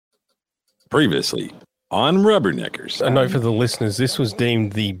Previously on Rubberneckers. A note for the listeners, this was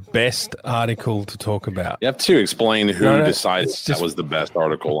deemed the best article to talk about. You have to explain who decides that was the best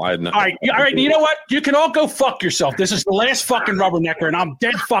article. I had all right, you know what? You can all go fuck yourself. This is the last fucking Rubbernecker, and I'm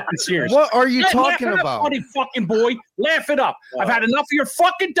dead fucking serious. What are you talking about? Funny fucking boy. Laugh it up. I've had enough of your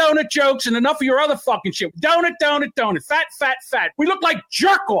fucking donut jokes and enough of your other fucking shit. Donut. Fat. We look like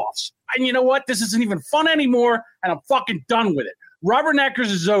jerk-offs. And you know what? This isn't even fun anymore, and I'm fucking done with it.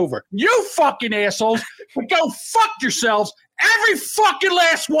 Rubberneckers is over. You fucking assholes, go fuck yourselves, every fucking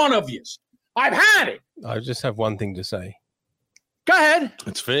last one of you. I've had it. I just have one thing to say. Go ahead.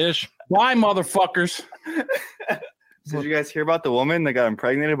 It's fish. Why, motherfuckers? Did you guys hear about the woman that got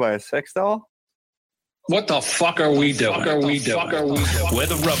impregnated by a sex doll? What the fuck are we doing? We're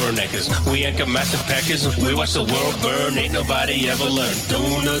the Rubberneckers. We ain't got massive packers. We watch the world burn. Ain't nobody ever learned.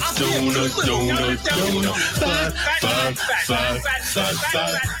 Donut. Fun.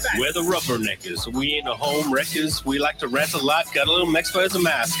 We're the Rubberneckers. We ain't the home wreckers. We like to rant a lot. Got a little Mexico as a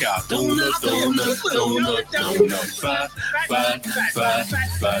mascot. Donut.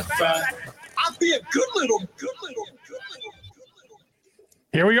 Fun. I'll be a good little.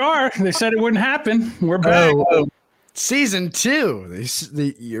 Here we are. They said it wouldn't happen. We're back. Season 2.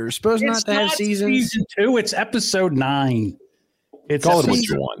 You're supposed not to have seasons. Season 2. It's episode 9. It's call it what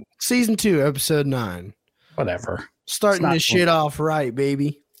you want. Season 2, episode 9. Whatever. Starting this shit off right,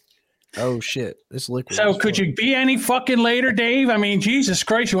 baby. Oh shit! This liquid. So could you be any fucking later, Dave? I mean, Jesus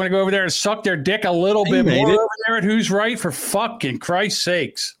Christ! You want to go over there and suck their dick a little bit more over there at Who's Right? For fucking Christ's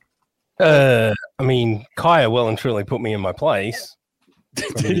sakes! I mean, Kaya well and truly put me in my place.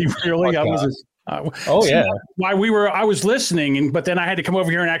 Did he really? I was. Yeah. I was listening, but then I had to come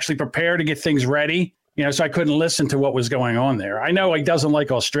over here and actually prepare to get things ready. You know, so I couldn't listen to what was going on there. I know he doesn't like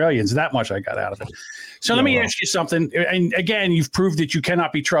Australians. That much I got out of it. So let me ask you something. And again, you've proved that you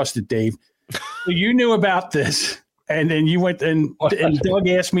cannot be trusted, Dave. So you knew about this, and then you went and Doug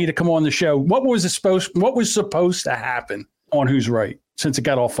asked me to come on the show. What was supposed to happen on Who's Right since it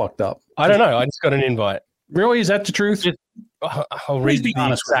got all fucked up? I don't know. I just got an invite. Really? Is that the truth? I'll read be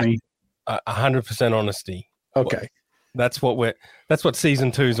honest with me. 100% honesty. Okay. That's what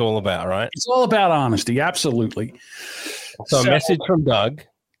season 2 is all about, right? It's all about honesty. Absolutely. So a message from Doug.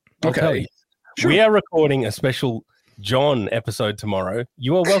 Okay. Sure. We are recording a special John episode tomorrow.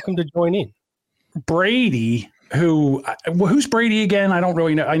 You are welcome to join in. Brady, who's Brady again? I don't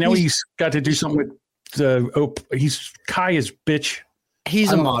really know. I know he's got to do something with he's Kaya's bitch.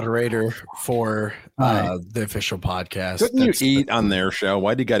 He's a moderator for the official podcast. Couldn't you eat on their show?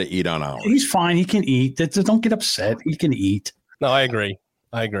 Why do you got to eat on ours? He's fine. He can eat. Don't get upset. He can eat. No, I agree.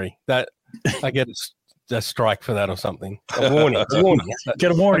 That I get a strike for that or something. A warning. Get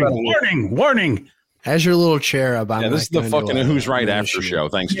a warning. Warning. As your little cherub. This is the fucking Who's Right after show.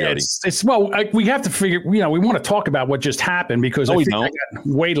 Thanks, Jody. We have to figure. We want to talk about what just happened because I got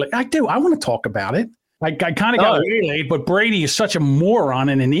way late. I do. I want to talk about it. I kind of got way late, but Brady is such a moron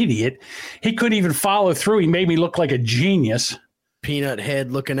and an idiot. He couldn't even follow through. He made me look like a genius. Peanut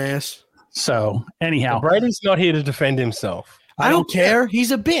head looking ass. So anyhow, Brady's not here to defend himself. I don't care. He's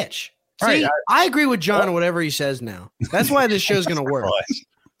a bitch. See, Right. I agree with John on whatever he says now. That's why this show's going to work.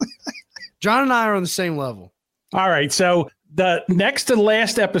 John and I are on the same level. All right. So the next to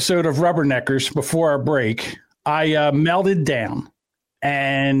last episode of Rubberneckers before our break, I melted down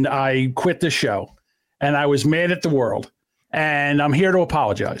and I quit the show and I was mad at the world and I'm here to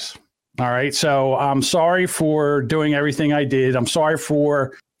apologize. All right. So I'm sorry for doing everything I did. I'm sorry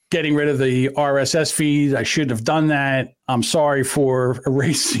for getting rid of the RSS feed. I shouldn't have done that. I'm sorry for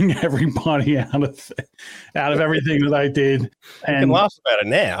erasing everybody out of everything that I did. And you can laugh about it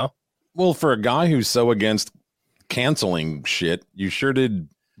now. Well, for a guy who's so against canceling shit, you sure did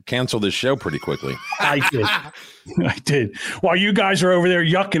cancel this show pretty quickly. I did. While you guys are over there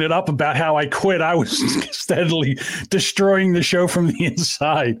yucking it up about how I quit, I was steadily destroying the show from the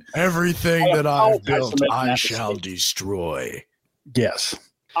inside. Everything that I've built, I shall destroy. Yes.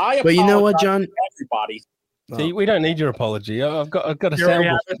 But you know what, John? Everybody. See, we don't need your apology. I've got a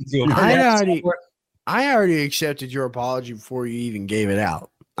sample. I already accepted your apology before you even gave it out.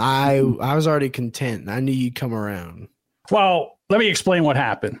 I was already content. I knew you'd come around. Well, let me explain what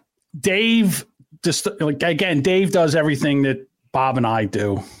happened. Dave does everything that Bob and I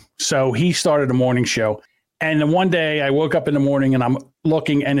do. So he started a morning show. And then one day I woke up in the morning and I'm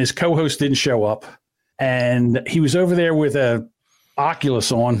looking and his co-host didn't show up. And he was over there with a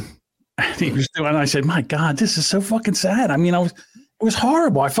Oculus on. And he was doing, and I said, my God, this is so fucking sad. I mean, it was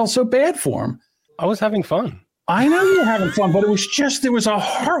horrible. I felt so bad for him. I was having fun. I know you were having fun, but it was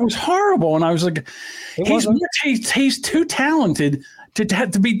horrible. And I was like, he's too talented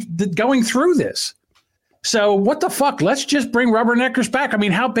to be going through this. So what the fuck? Let's just bring Rubberneckers back. I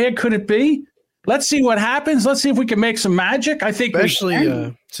mean, how bad could it be? Let's see what happens. Let's see if we can make some magic. I think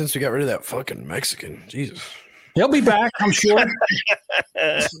especially since we got rid of that fucking Mexican. Jesus. He'll be back, I'm sure.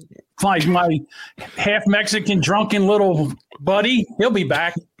 my half Mexican drunken little buddy, he'll be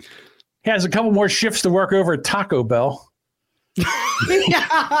back. He has a couple more shifts to work over at Taco Bell.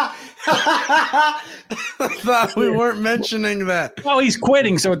 I thought we weren't mentioning that. Well, he's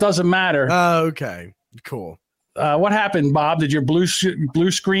quitting, so it doesn't matter. Oh, okay. Cool. What happened, Bob? Did your blue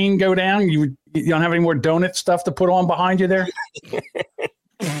screen go down? You don't have any more donut stuff to put on behind you there?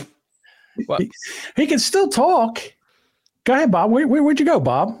 Well, he can still talk. Go ahead, Bob. Where'd you go,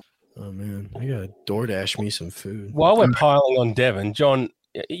 Bob? Oh, man. I got to DoorDash me some food. While we're piling on Devin, John,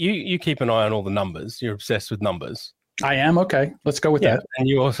 you keep an eye on all the numbers. You're obsessed with numbers. I am. Okay. Let's go with that. And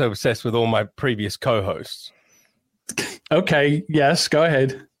you're also obsessed with all my previous co-hosts. Okay. Yes. Go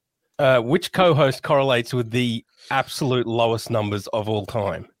ahead. Which co-host correlates with the absolute lowest numbers of all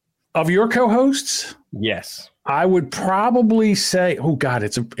time? Of your co-hosts? Yes. I would probably say, oh God,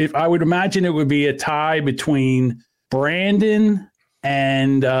 I would imagine it would be a tie between Brandon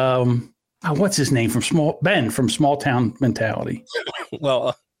and what's his name Ben from Small Town Mentality.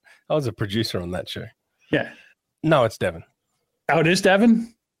 Well, I was a producer on that show. Yeah. No, it's Devin. Oh, it is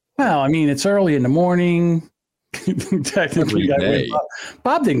Devin? Well, I mean, it's early in the morning. Technically,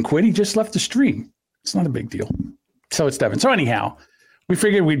 Bob didn't quit. He just left the stream. It's not a big deal. So it's Devin. So anyhow, we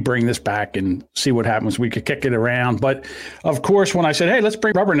figured we'd bring this back and see what happens. We could kick it around. But of course, when I said, hey, let's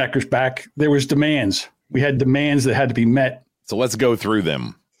bring Rubberneckers back, there was demands. We had demands that had to be met. So let's go through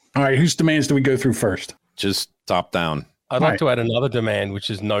them. All right. Whose demands do we go through first? Just top down. I'd like to add another demand, which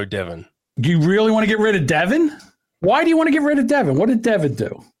is no Devin. Do you really want to get rid of Devin? Why do you want to get rid of Devin? What did Devin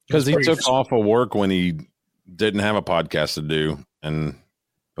do? Because he took off of work when he didn't have a podcast to do,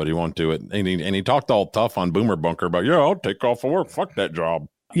 but he won't do it. And he talked all tough on Boomer Bunker about, I'll take off of work. Fuck that job.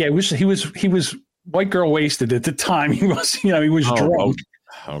 Yeah, he was white girl wasted at the time. He was, he was drunk.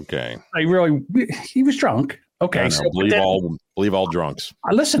 Okay. He was drunk. Okay. So believe all drunks.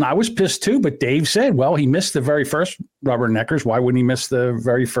 Listen, I was pissed too, but Dave said, well, he missed the very first Rubberneckers. Why wouldn't he miss the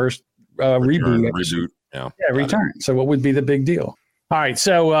very first reboot? Yeah, return. So what would be the big deal? All right.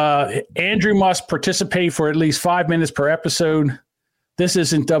 So Andrew must participate for at least 5 minutes per episode. This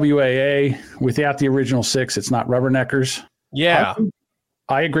isn't WAA. Without the original 6, it's not Rubberneckers. Yeah.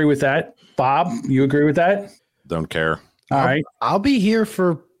 I agree with that. Bob, you agree with that? Don't care. All right. I'll be here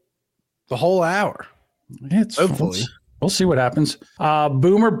for the whole hour. Hopefully. We'll see what happens.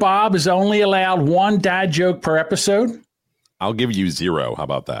 Boomer Bob is only allowed one dad joke per episode. I'll give you 0. How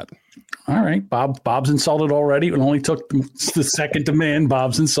about that? All right. Bob's insulted already. It only took the second demand.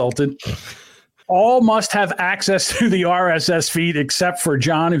 Bob's insulted. All must have access to the RSS feed except for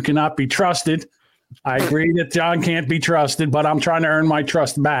John, who cannot be trusted. I agree that John can't be trusted, but I'm trying to earn my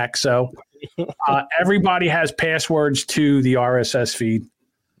trust back. So everybody has passwords to the RSS feed.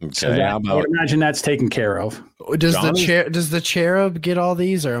 Okay. So I would imagine that's taken care of. Does the cherub get all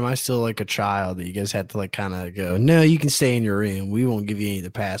these, or am I still like a child that you guys have to like kind of go, no, you can stay in your room. We won't give you any of the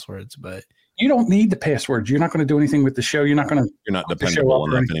passwords, but you don't need the passwords. You're not going to do anything with the show. You're not dependable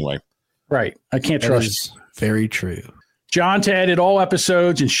enough anyway. Right. I can't trust you. Very true. John to edit all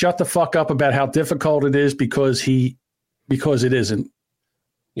episodes and shut the fuck up about how difficult it is because it isn't.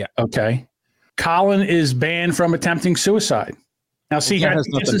 Yeah. Okay. Colin is banned from attempting suicide. Now, see, that has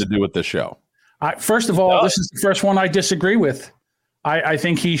nothing to do with the show. First of all, this is the first one I disagree with. I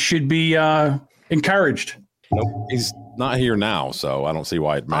think he should be encouraged. Nope. He's not here now, so I don't see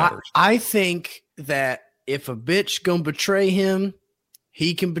why it matters. I think that if a bitch gonna betray him,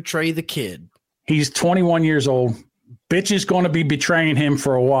 he can betray the kid. He's 21 years old. Bitch is going to be betraying him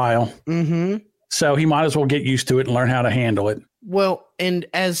for a while. Mm-hmm. So he might as well get used to it and learn how to handle it. Well, and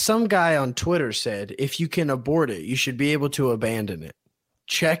as some guy on Twitter said, if you can abort it, you should be able to abandon it.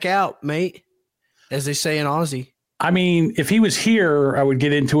 Check out, mate, as they say in Aussie. I mean, if he was here, I would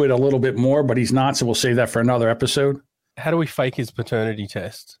get into it a little bit more, but he's not, so we'll save that for another episode. How do we fake his paternity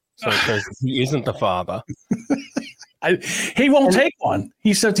test so it says he isn't the father? He won't take one.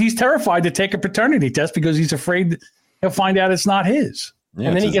 He says he's terrified to take a paternity test because he's afraid he'll find out it's not his. Yeah,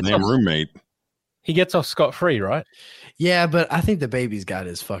 and then he gets off, roommate. He gets off scot-free, right? Yeah, but I think the baby's got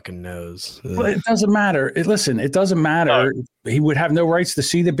his fucking nose. Well, it doesn't matter. Listen, it doesn't matter. No. He would have no rights to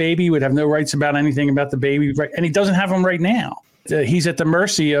see the baby. He would have no rights about anything about the baby. And he doesn't have them right now. He's at the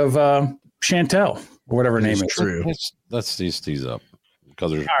mercy of Chantel, or whatever her name is. True. Let's tease up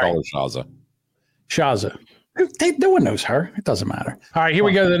because there's call her Shaza. Shaza. No one knows her. It doesn't matter. All right, here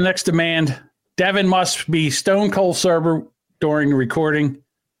we go to the next demand. Devin must be stone cold sober during the recording.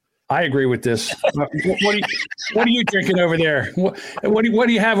 I agree with this. What are you drinking over there? What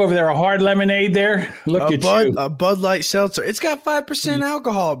do you have over there? A hard lemonade there? Look at you. A Bud Light seltzer. It's got 5%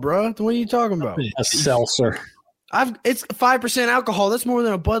 alcohol, bro. What are you talking about? A seltzer. It's 5% alcohol. That's more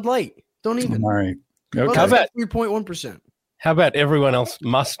than a Bud Light. Don't even. All right. Okay. How about 3.1%? How about everyone else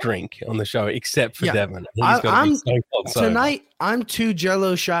must drink on the show except for Devin? Tonight, I'm 2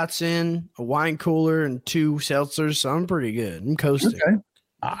 Jell-O shots in, a wine cooler, and 2 seltzers, so I'm pretty good. I'm coasting. Okay.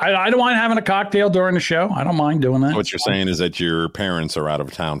 I don't mind having a cocktail during the show. I don't mind doing that. What you're saying is that your parents are out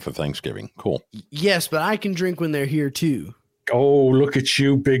of town for Thanksgiving. Cool. Yes, but I can drink when they're here too. Oh, look at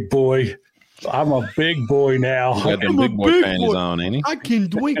you, big boy. I'm a big boy now. You got them big boy panties on, ain't he? I can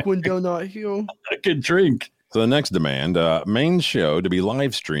drink when they're not here. I can drink. So the next demand, main show to be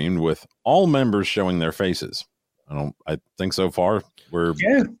live streamed with all members showing their faces. I think so far we're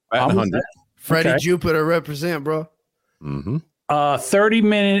at 100. Freddie Jupiter represent, bro. Mm-hmm.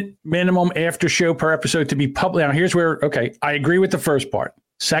 30-minute minimum after show per episode to be published. Now, here's where, I agree with the first part.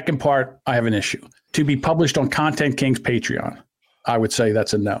 Second part, I have an issue. To be published on Content King's Patreon. I would say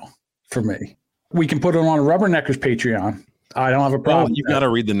that's a no for me. We can put it on Rubberneckers Patreon. I don't have a problem. Well, you've got to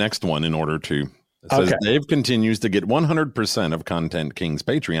read the next one in order to. It says Dave continues to get 100% of Content King's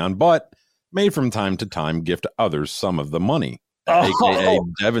Patreon, but may from time to time gift others some of the money. AKA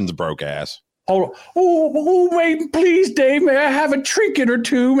Devin's broke ass. Wait, please, Dave. May I have a trinket or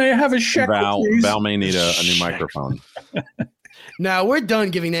two? May I have a shekel, please? Val may need a new microphone. Now we're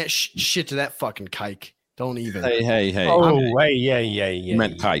done giving that shit to that fucking kike. Don't even. Hey. Oh, wait, yeah. You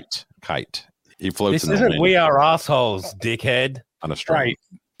meant kite. He floats. This isn't We Are Assholes, dickhead. On a string. Right.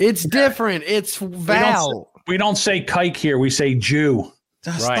 It's different. It's Val. We don't say kike here. We say Jew.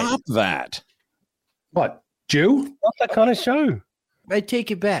 Stop that. What? Jew? Not that kind of show. I take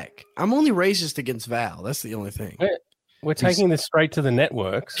it back. I'm only racist against Val. That's the only thing. We're taking this straight to the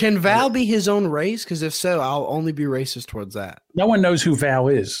networks. Can Val be his own race? Because if so, I'll only be racist towards that. No one knows who Val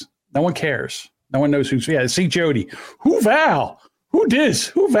is. No one cares. No one knows who's. Yeah, see Jody. Who Val? Who dis?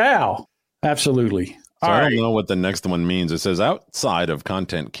 Who Val? Absolutely. So I don't know what the next one means. It says outside of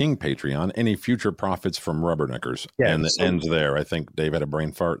Content King Patreon, any future profits from Rubberneckers. Yeah, and it ends there. I think Dave had a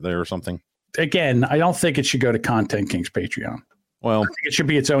brain fart there or something. Again, I don't think it should go to Content King's Patreon. Well, I think it should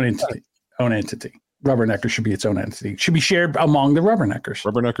be its own entity. Rubberneckers should be its own entity. It should be shared among the Rubberneckers.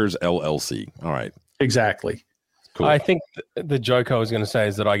 Rubberneckers LLC. All right. Exactly. Cool. I think the joke I was going to say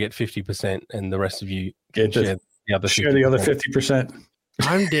is that I get 50% and the rest of you get share the other 50%. Share the other 50%.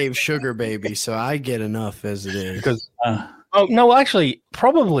 I'm Dave's sugar baby, so I get enough as it is. Because, no, actually,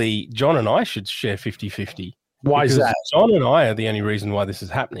 probably John and I should share 50-50. Why is that? John and I are the only reason why this is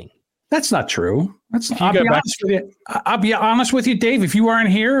happening. That's not true. I'll be honest with you, Dave. If you weren't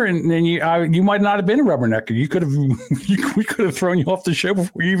here, and you might not have been a Rubbernecker. You could have. We could have thrown you off the show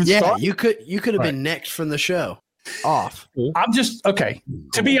before you even started. You could have been next from the show. Off. I'm just okay.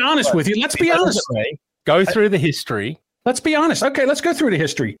 To be honest with you, let's be honest. Go through the history. Let's be honest. Okay, let's go through the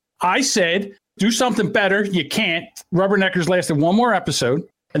history. I said do something better. You can't. Rubberneckers lasted one more episode,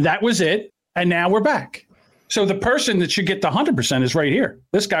 and that was it. And now we're back. So the person that should get the 100% is right here.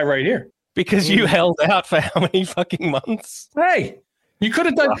 This guy right here. Because you held out for how many fucking months? Hey, you could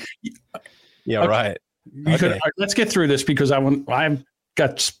have done. Yeah, okay. Right. You could. Let's get through this because I've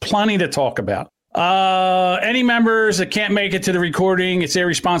got plenty to talk about. Any members that can't make it to the recording, it's their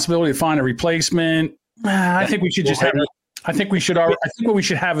responsibility to find a replacement. I think we should just have. I think what we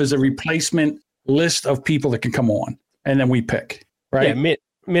should have is a replacement list of people that can come on, and then we pick. Right. Yeah,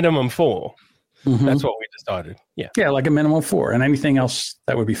 minimum 4. Mm-hmm. That's what we decided. Yeah, like a minimum 4, and anything else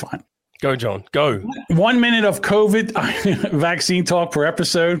that would be fine. Go, John. Go. 1 minute of COVID vaccine talk per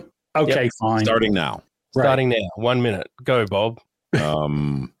episode. Okay, fine. Starting now. Right. Starting now. 1 minute. Go, Bob.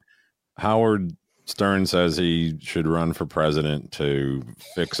 Howard Stern says he should run for president to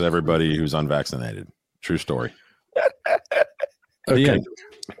fix everybody who's unvaccinated. True story. Okay.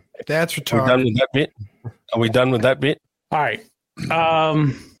 That's retarded. Are we done with that bit? Are we done with that bit? All right.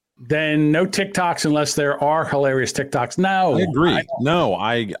 Then no TikToks unless there are hilarious TikToks. No,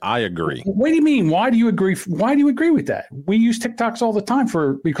 I agree. I agree. What do you mean? Why do you agree? Why do you agree with that? We use TikToks all the time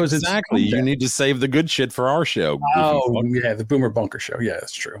because it's exactly. You need to save the good shit for our show. Oh yeah, the Boomer Bunker Show. Yeah,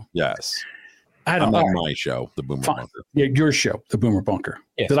 that's true. Yes. I don't know. My show, the Boomer Bunker. Yeah, your show, the Boomer Bunker.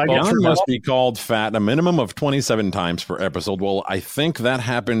 Yes. Did I get through? Must be called fat a minimum of 27 times per episode. Well, I think that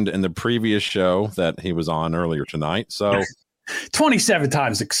happened in the previous show that he was on earlier tonight. So 27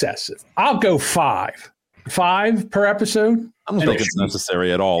 times excessive. I'll go 5. 5 per episode. I don't think it's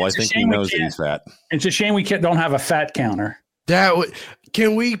necessary at all. I think he knows that he's fat. It's a shame we don't have a fat counter.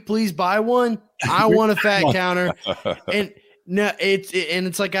 Can we please buy one? I want a fat counter. And No,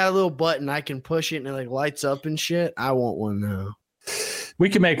 it's like got a little button. I can push it and it like lights up and shit. I want one now. We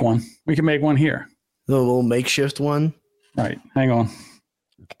can make one. We can make one here. The little makeshift one. All right, hang on.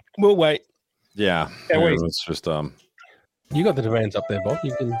 We'll wait. Yeah. Yeah, wait. It's just You got the demands up there, Bob.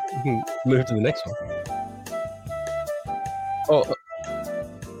 You can move to the next one.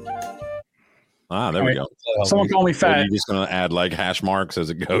 Oh, there we go. Someone call me So fat. you're just gonna add like hash marks as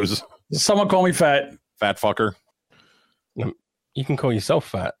it goes. Someone call me fat. Fat fucker. you can call yourself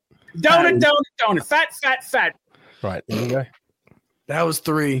fat. Donut. Fat. Right, there you go. That was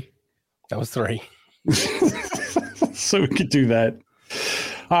 3. That was 3. So we could do that.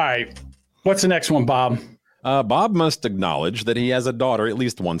 All right. What's the next one, Bob? Bob must acknowledge that he has a daughter at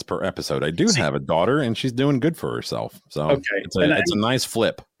least once per episode. I do have a daughter, and she's doing good for herself. So Okay. it's a nice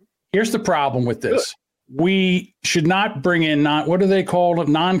flip. Here's the problem with this. We should not bring in what do they call it?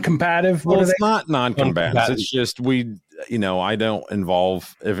 Non-compatible? Well, it's not non-combatants. It's just I don't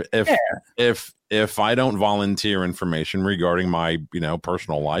involve if I don't volunteer information regarding my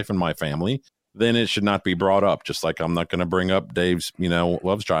personal life and my family, then it should not be brought up. Just like I'm not going to bring up Dave's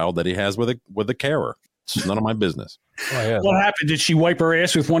love child that he has with a carer. It's none of my business. Oh, yeah. What happened? Did she wipe her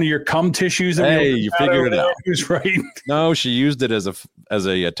ass with one of your cum tissues? Hey, you figured it out. Who's right? No, she used it as a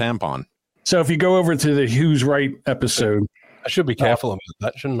tampon. So if you go over to the Who's Right episode, I should be careful about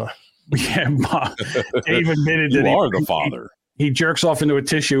that, shouldn't I? yeah, Bob, Dave admitted You that are the father. He jerks off into a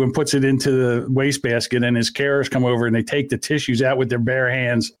tissue and puts it into the wastebasket, and his carers come over and they take the tissues out with their bare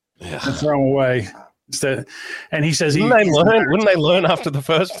hands and throw them away. And he says, wouldn't they learn after the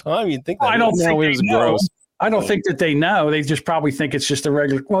first time? You'd think. I don't think it was know. gross. I don't think that they know. They just probably think it's just a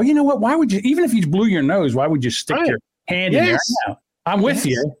regular. Well, you know what? Why would you? Even if you blew your nose, why would you stick your hand in there? No, I'm with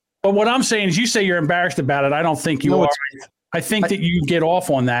you. But what I'm saying is, you say you're embarrassed about it. I don't think you are. I think that you get off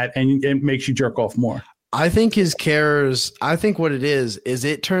on that, and it makes you jerk off more. I think his carers, I think what it is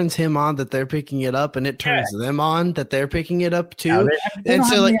it turns him on that they're picking it up, and it turns them on that they're picking it up too. They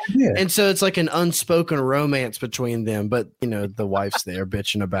so it's like an unspoken romance between them, but the wife's there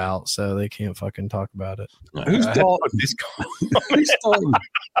bitching about, so they can't fucking talk about it. Who's Dalton? Who's Dalton?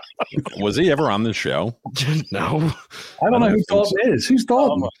 Was he ever on this show? No. I don't know who Dalton is. Who's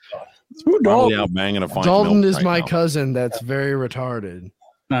Dalton? Who Probably Dalton? out banging a fine Dalton milk is right my now. cousin that's very retarded.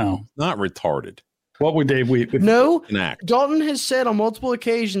 No. Not retarded. What would Dave? No, An act. Dalton has said on multiple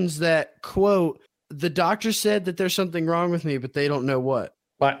occasions that, quote, the doctor said that there's something wrong with me, but they don't know what.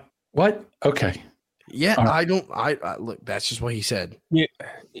 What? Okay. Yeah, Right. I look, that's just what he said.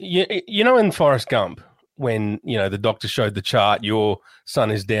 In Forrest Gump, when, the doctor showed the chart, your son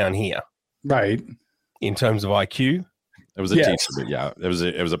is down here Right. in terms of IQ. It was a teacher, but yeah, it was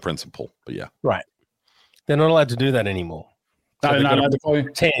a principal, but yeah. Right. They're not allowed to do that anymore. So Not allowed to call you.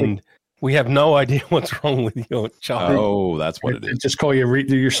 pretend we have no idea what's wrong with your child. Oh, that's what it is. Just call you.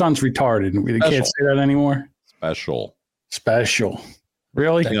 Your son's retarded. We can't say that anymore. Special.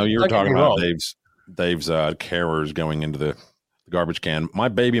 Really? You were talking wrong. about Dave's carers going into the garbage can. My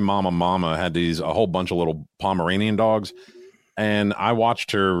baby mama had a whole bunch of little Pomeranian dogs, and I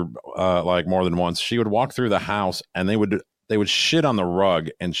watched her like more than once. She would walk through the house, and they would shit on the rug,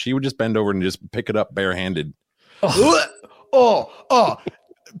 and she would just bend over and just pick it up barehanded. Oh.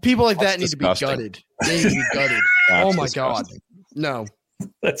 People like that That's need disgusting. to be gutted. They need to be gutted. Oh my disgusting. God. No.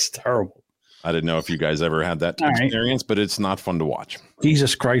 That's terrible. I didn't know if you guys ever had that All right. experience, but it's not fun to watch.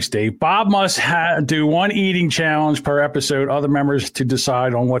 Jesus Christ, Dave. Bob must do one eating challenge per episode. Other members to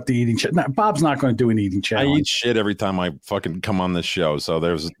decide on what the eating challenge. Bob's not going to do an eating I challenge. eat shit every time I fucking come on this show, so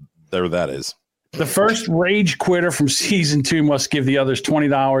there that is. The first rage quitter from season 2 must give the others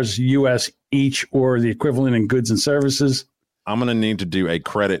 $20 US each, or the equivalent in goods and services. I'm going to need to do a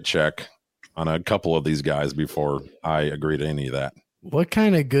credit check on a couple of these guys before I agree to any of that. What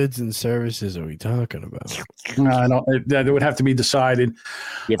kind of goods and services are we talking about? I don't. That would have to be decided.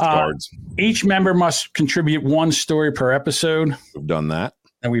 Gift cards. Each member must contribute one story per episode. We've done that.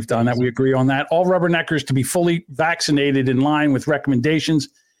 And we've done that. We agree on that. All rubberneckers to be fully vaccinated in line with recommendations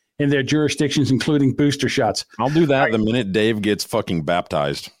in their jurisdictions, including booster shots. I'll do that the minute Dave gets fucking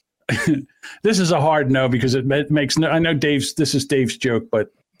baptized. This is a hard no, because it makes no. I know this is Dave's joke,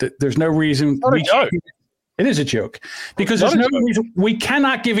 but there's no reason. It is a joke, because there's no reason we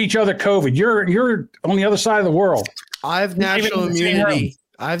cannot give each other COVID. You're on the other side of the world. I have natural immunity.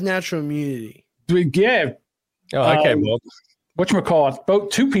 Yeah. Oh, okay, Bob. Whatchamacallit?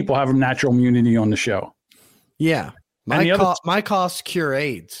 Two people have natural immunity on the show. Yeah. My costs cure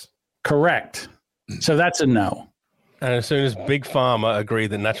AIDS. Correct. So that's a no. And as soon as Big Pharma agree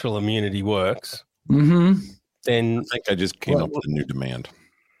that natural immunity works, Mm-hmm. then I think I just came up with a new demand.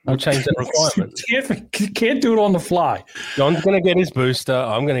 We'll change that requirement. Can't do it on the fly. John's going to get his booster.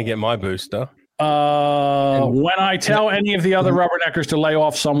 I'm going to get my booster. When I tell any of the other rubberneckers to lay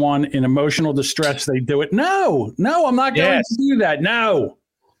off someone in emotional distress, they do it. No, I'm not going to do that. No.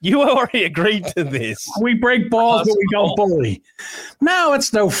 You already agreed to this. We break balls, but we don't bully. No,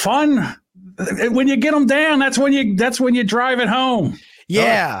 it's no fun. When you get them down, that's when you drive it home.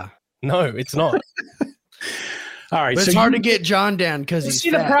 Yeah. No, it's not. All right. But it's hard to get John down because he's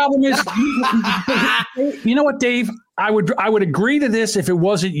fat. The problem is, you know what, Dave? I would agree to this if it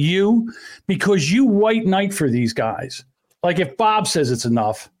wasn't you, because you white knight for these guys. Like if Bob says it's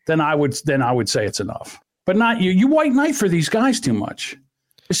enough, then I would say it's enough. But not you. You white knight for these guys too much.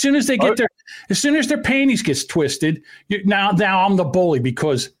 As soon as they get as soon as their panties gets twisted, now I'm the bully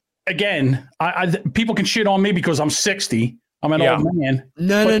because again, people can shit on me because I'm 60. I'm an old man.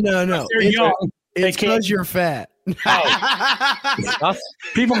 No. They're young. It's because you're fat.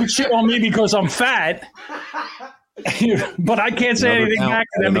 People can shit on me because I'm fat, but I can't say anything back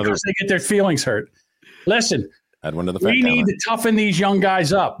to them because they get their feelings hurt. Listen, we need to toughen these young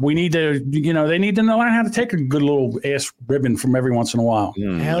guys up. We need to, they need to learn how to take a good little ass ribbon from every once in a while.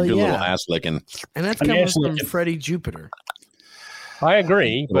 Hell good yeah. little ass licking. And that's coming from Freddie Jupiter. I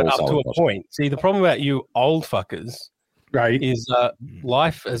agree, but up to a point. See, the problem about you old fuckers, right, is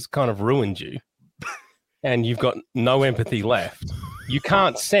life has kind of ruined you. And you've got no empathy left. You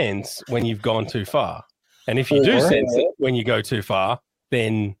can't sense when you've gone too far. And if you do sense it when you go too far,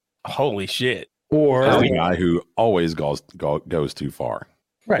 then holy shit. Or the guy who always goes too far.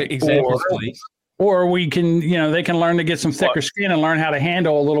 Right. Examples, please. Or we can, they can learn to get some thicker skin and learn how to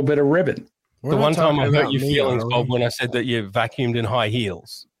handle a little bit of ribbon. The one time I hurt your feelings, Bob, when I said that you vacuumed in high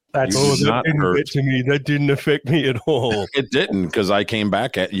heels. That didn't get to me. That didn't affect me at all. It didn't, because I came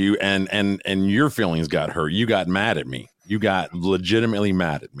back at you and your feelings got hurt. You got mad at me. You got legitimately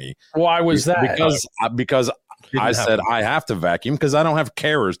mad at me. Why was that? Because I said I have to vacuum because I don't have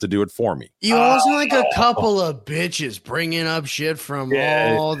carers to do it for me. You also like a couple of bitches bringing up shit from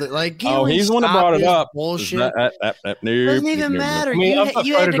all the like. He's the one that brought it up. Bullshit. Doesn't even matter. I mean,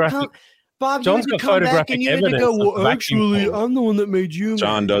 you had to come. Bob, John's you had to got come back and you had to go, well, actually, vacuum. I'm the one that made you.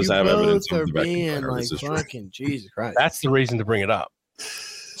 John does have evidence of the vacuum like fucking Jesus Christ. That's the reason to bring it up.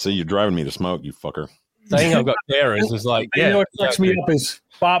 So you're driving me to smoke, you fucker. Saying I've got carers is like, you know what fucks me up is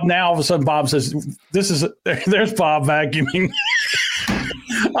Bob. Now all of a sudden, Bob says, there's Bob vacuuming.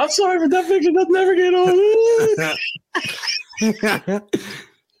 I'm sorry, but that picture doesn't ever get on.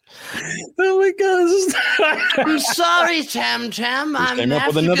 Oh my God! I'm sorry, Tam. I'm came up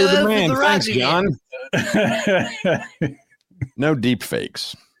with another demand. Thanks, John. No deep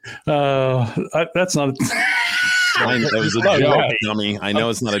fakes. That's not. That was a joke, dummy. I know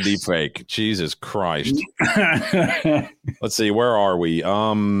it's not a deep fake. Jesus Christ. Let's see. Where are we?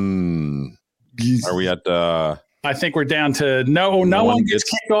 Are we at? I think we're down to no one gets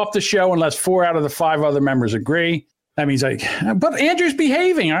kicked off the show unless 4 out of the 5 other members agree. That means but Andrew's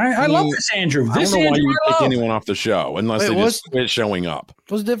behaving. All right? I love this Andrew. I don't know why you would kick anyone off the show unless they just quit showing up.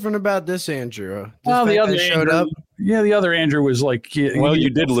 What's different about this Andrew? The other showed up. Yeah, the other Andrew was like. You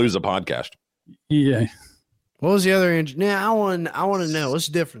did lose a podcast. Yeah. What was the other Andrew? Now I want to know what's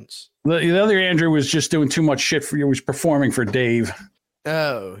the difference. The other Andrew was just doing too much shit for you. He was performing for Dave.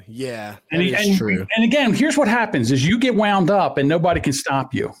 Oh yeah, and true. And again, here's what happens: is you get wound up, and nobody can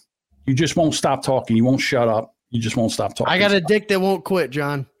stop you. You just won't stop talking. You won't shut up. You just won't stop talking. I got a dick that won't quit,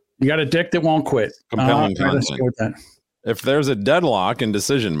 John. You got a dick that won't quit. Compelling content. With that. If there's a deadlock in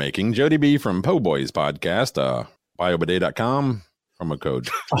decision making, Jody B from Po Boys podcast, biobidet.com, promo code.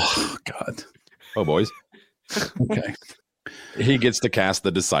 Oh God, Po Boys. Okay. He gets to cast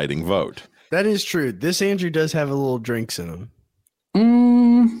the deciding vote. That is true. This Andrew does have a little drinks in him.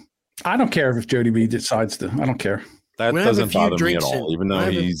 I don't care if Jody B decides to. I don't care. That doesn't bother me at all, even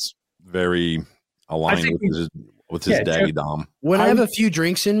though he's very aligned with his daddy dom. When I have a few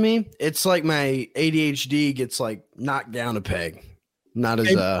drinks in me, it's like my ADHD gets like knocked down a peg. Not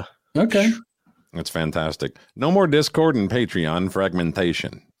as okay. That's fantastic. No more Discord and Patreon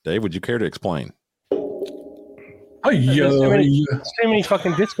fragmentation. Dave, would you care to explain? There's too many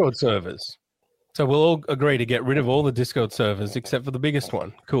fucking Discord servers. So we'll all agree to get rid of all the Discord servers except for the biggest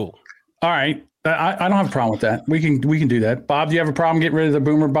one. Cool. All right. I don't have a problem with that. We can do that. Bob, do you have a problem getting rid of the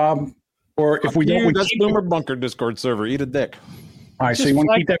Boomer, Bob? Or if we don't, that's Boomer Bunker Discord server. Eat a dick. All right. So you want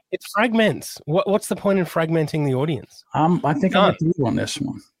to keep that? It fragments. What's the point in fragmenting the audience? I think I'm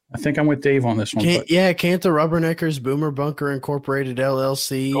with Dave on this one. Can't the Rubberneckers Boomer Bunker Incorporated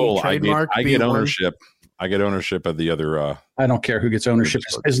LLC trademark? I get ownership. I get ownership of the other. I don't care who gets ownership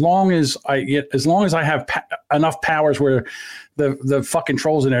as long as I have enough powers where the fucking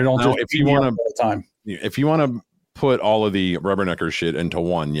trolls in there don't just if you want all the time. If you want to put all of the Rubbernecker shit into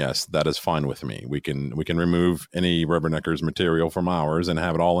one, yes, that is fine with me. We can remove any Rubberneckers material from ours and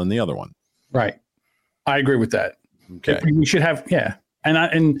have it all in the other one. Right. I agree with that. Okay. We should have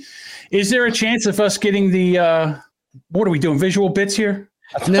And is there a chance of us getting the what are we doing? Visual bits here?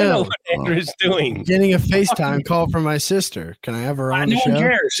 I don't know what Andrew's doing. Getting a FaceTime call from my sister. Can I have her on the show? No one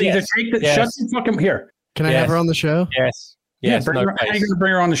cares. Either take the shut the fucking here. Can I have her on the show? Yes. Yes. How are you gonna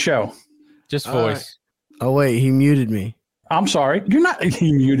bring her on the show? Just voice. Oh wait, he muted me. I'm sorry. You're not.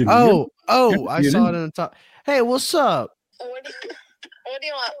 He muted me. I saw it in the top. Hey, what's up? What do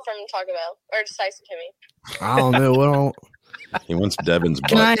you want from Taco Bell or Spicy Kimmy? I don't know. He wants Devin's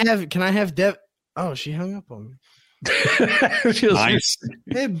butt. Can I have Dev? Oh, she hung up on me. Nice.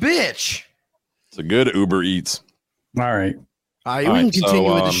 Hey, bitch. It's a good Uber Eats. All right. We can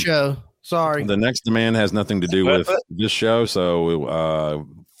continue with the show. Sorry. The next demand has nothing to do with this show, so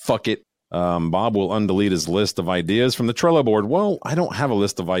fuck it. Bob will undelete his list of ideas from the Trello board. Well, I don't have a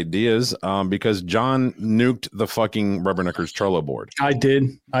list of ideas because John nuked the fucking Rubberneckers Trello board. I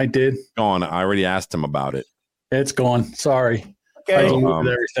did. Gone. I already asked him about it. It's gone. Sorry. Okay. I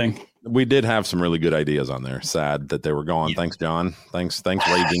deleted everything. We did have some really good ideas on there. Sad that they were gone. Yeah. Thanks, John. Thanks,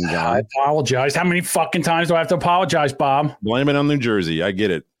 Raging John. I apologize. How many fucking times do I have to apologize, Bob? Blame it on New Jersey. I get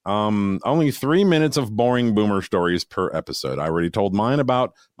it. Only 3 minutes of boring boomer stories per episode. I already told mine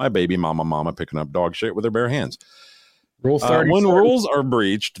about my baby mama picking up dog shit with her bare hands. Rule 30. When rules are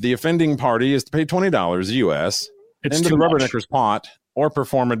breached, the offending party is to pay $20 US into the Rubberneckers pot or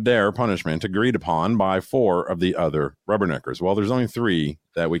perform a dare punishment agreed upon by 4 of the other Rubberneckers. Well, there's only 3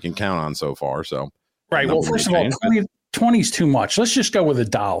 that we can count on so far. So, right. Well, first of all, 20 is too much. Let's just go with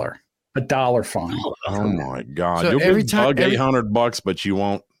 $1. $1 fine. Oh my God! So you'll give Doug $800, but you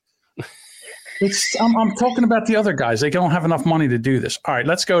won't. I'm talking about the other guys. They don't have enough money to do this. All right,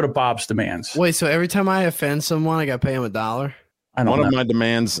 let's go to Bob's demands. Wait, so every time I offend someone, I got to pay him $1? One of my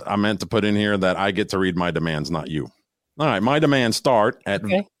demands I meant to put in here that I get to read my demands, not you. All right, my demands start at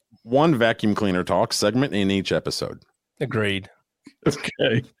 1 vacuum cleaner talk segment in each episode. Agreed.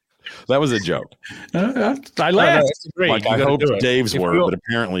 Okay. That was a joke. I laughed. Like I hoped Dave's were, but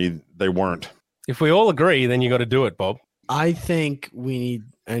apparently they weren't. If we all agree, then you got to do it, Bob. I think we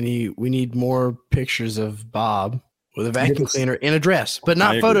need more pictures of Bob with a vacuum cleaner in a dress, but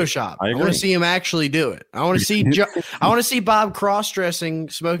not Photoshop. I want to see him actually do it. I want to see I want to see Bob cross-dressing,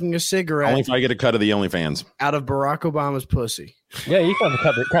 smoking a cigarette. Only if I get a cut of the OnlyFans out of Barack Obama's pussy. Yeah, you can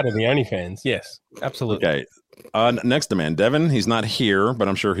have a cut of the OnlyFans. Yes, absolutely. Okay. Next demand, Devin. He's not here, but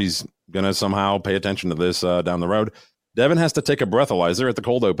I'm sure he's gonna somehow pay attention to this down the road. Devin has to take a breathalyzer at the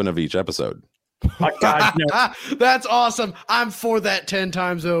cold open of each episode. My God, no. That's awesome. I'm for that 10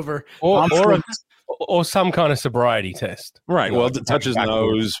 times over. Or some kind of sobriety test. Right. Well, touch his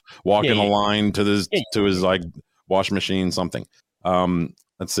nose, walk in a line to his like wash machine, something.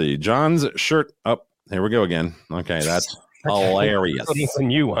 Let's see. John's shirt up. Here we go again. Okay, that's hilarious. It's a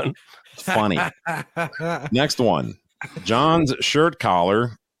new one. Funny. Next one. John's shirt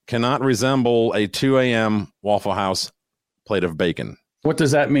collar cannot resemble a 2 a.m. Waffle House plate of bacon. What does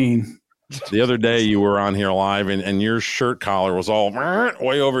that mean? The other day you were on here live and your shirt collar was all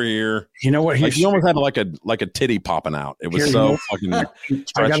way over here. You know what? Like you almost had like a titty popping out. It was so fucking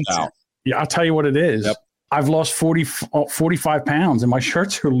stretched out. Yeah, I'll tell you what it is. Yep. I've lost 45 pounds and my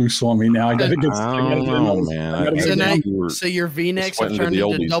shirts are loose on me now. I got to get. So your V-necks have turned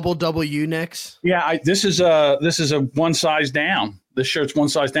into double W necks. Yeah, this is a one size down. This shirt's one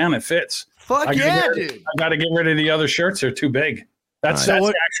size down. It fits. Fuck yeah, dude! I got to get rid of the other shirts. They're too big. That's the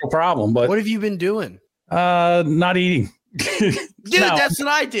actual problem. But what have you been doing? Not eating. Dude, that's what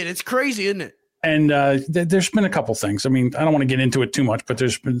I did. It's crazy, isn't it? And there's been a couple things. I mean, I don't want to get into it too much, but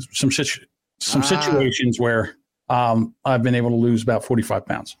there's been some situations where I've been able to lose about 45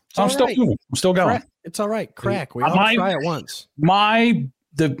 pounds. So I'm still going. It's all right. Crack. We all try it once. We're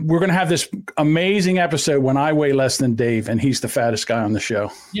going to have this amazing episode when I weigh less than Dave and he's the fattest guy on the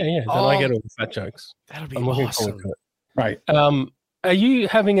show. Yeah. Then I get all the fat jokes. That'll be awesome. Right. Are you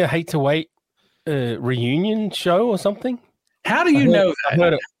having a Hate to Wait reunion show or something? How do you know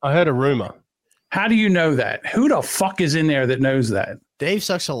that? I heard a rumor. How do you know that? Who the fuck is in there that knows that? Dave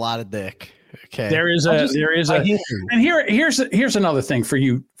sucks a lot of dick. Okay. Here's another thing for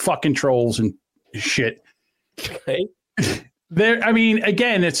you fucking trolls and shit. Okay.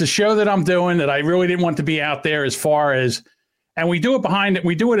 Again, it's a show that I'm doing that I really didn't want to be out there as far as, and we do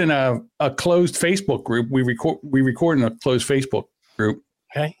it in a closed Facebook group. We record in a closed Facebook group.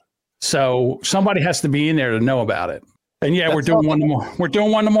 Okay. So somebody has to be in there to know about it. And yeah, we're doing one tomorrow. We're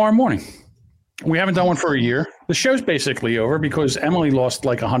doing one tomorrow morning. We haven't done one for a year. The show's basically over because Emily lost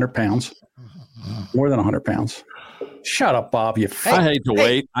like 100 pounds, more than 100 pounds. Shut up, Bob. I hate to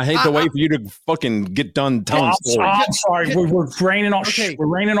wait. I hate to wait for you to fucking get done telling stories. I'm sorry. We're raining on. We're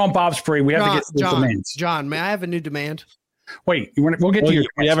raining on Bob's parade. We have to get to the demands. John, may I have a new demand? Wait, we'll get to your.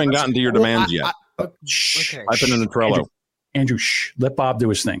 We haven't gotten to your demands yet. Okay. Type it in the Trello. Andrew, shh. Let Bob do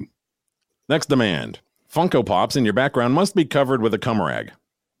his thing. Next demand: Funko Pops in your background must be covered with a cum rag.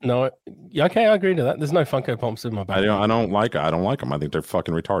 No, okay, I agree to that. There's no Funko Pops in my background. I don't like them. I think they're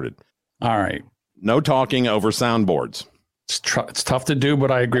fucking retarded. All right. No talking over soundboards. It's tough to do, but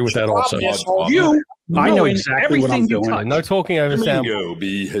I agree with that also. I know exactly what I'm doing. No talking over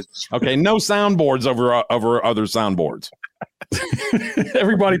soundboards. Okay, no soundboards over other soundboards.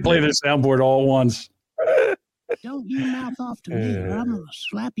 Everybody play the soundboard all at once. Don't you mouth off to me, or I'm going to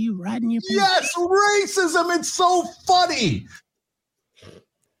slap you right in your face. Yes, racism. It's so funny.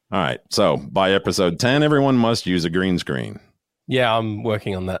 All right. So by episode 10, everyone must use a green screen. Yeah, I'm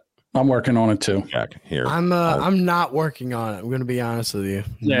working on that. I'm working on it too. Jack, here. I'm not working on it. I'm going to be honest with you.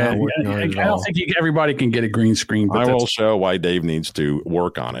 Yeah, I don't think everybody can get a green screen. But I will show why Dave needs to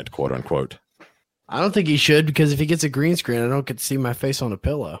work on it, quote unquote. I don't think he should, because if he gets a green screen, I don't get to see my face on a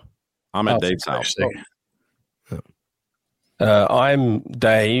pillow. I'm at Dave's house. I'm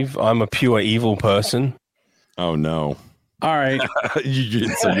Dave. I'm a pure evil person. Oh no. All right. You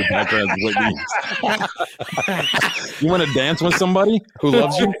background's Whitney. You want to dance with somebody who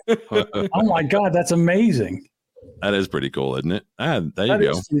loves you? Oh my God, that's amazing. That is pretty cool, isn't it? There you go.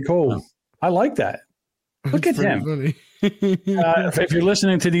 Is pretty cool. I like that. Look at him. If you're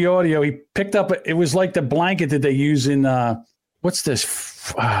listening to the audio, he picked up. It was like the blanket that they use in what's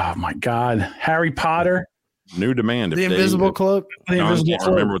this? Oh my God, Harry Potter. New demand. The invisible cloak. I can't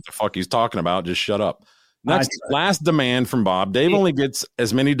remember what the fuck he's talking about. Just shut up. Next, last demand from Bob. Dave only gets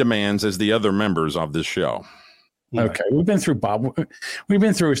as many demands as the other members of this show. Okay, we've been through Bob. We've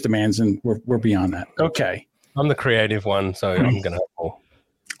been through his demands, and we're beyond that. Okay, I'm the creative one, so I'm gonna have more.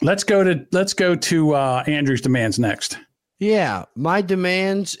 Let's go to Andrew's demands next. Yeah, my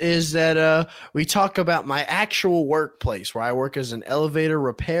demands is that we talk about my actual workplace where I work as an elevator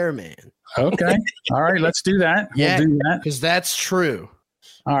repairman. Okay, all right, let's do that. Yeah, we'll do that because that's true.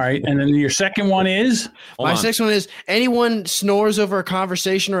 All right, and then your second one is? My second one is anyone snores over a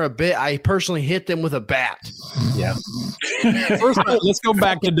conversation or a bit, I personally hit them with a bat. Yeah. First, let's go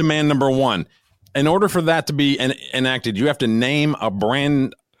back to demand number one. In order for that to be enacted, you have to name a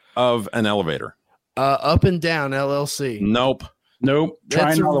brand of an elevator. Up and Down LLC. Nope.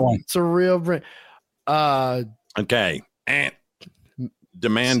 Try another one. It's a real brand. Okay.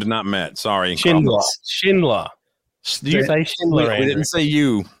 Demand not met. Sorry. Schindler. Do you say Schindler? We didn't say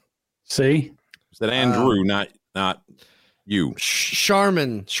you. See? Said Andrew, not you.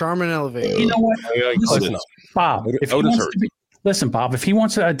 Charmin elevator. You know what? Bob, listen, Bob, if he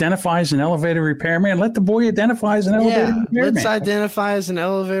wants to identify as an elevator repairman, let the boy identify as an elevator repairman. Let's identify as an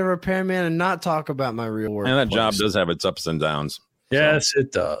elevator repairman and not talk about my real work. And that job does have its ups and downs. Yes,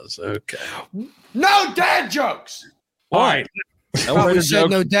 it does. Okay. No dad jokes. All right.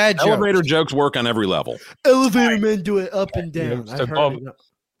 Elevator jokes work on every level. Elevator men do it up and down. So Bob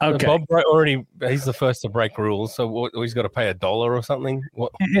already, he's the first to break rules, so he's got to pay $1 or something.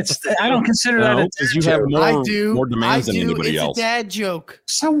 What? I don't consider that because you have more demands than anybody else. It's a dad joke.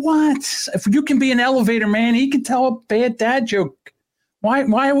 So what? If you can be an elevator man, he can tell a bad dad joke. Why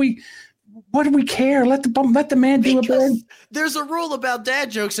are we? What do we care? Let the man do a bad. There's a rule about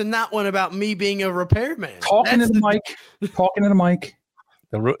dad jokes and not one about me being a repairman. Talking to the mic.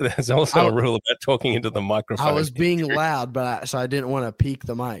 There's also a rule about talking into the microphone. I was being loud, so I didn't want to peak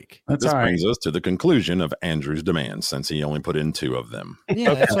the mic. This brings us to the conclusion of Andrew's demands, since he only put in 2 of them.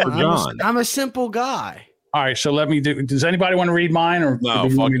 Yeah, that's I'm a simple guy. All right, so let me do. Does anybody want to read mine or no?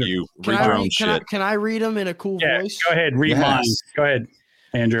 Fuck you. Read your own shit. Can I read them in a cool voice? Go ahead, read mine. Go ahead,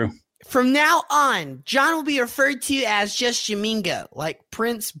 Andrew. From now on, John will be referred to as just Jamingo, like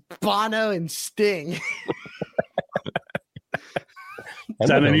Prince, Bono, and Sting.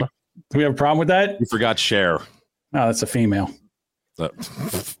 Do we have a problem with that? You forgot Cher. No, that's a female. Go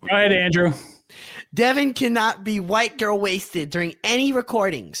ahead, Andrew. Devin cannot be white girl wasted during any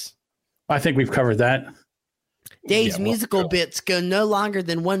recordings. I think we've covered that. Dave's musical bits go no longer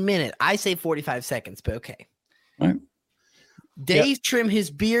than 1 minute. I say 45 seconds, but okay. All right. Dave trim his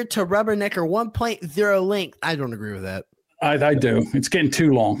beard to rubbernecker 1.0 length. I don't agree with that. I do. It's getting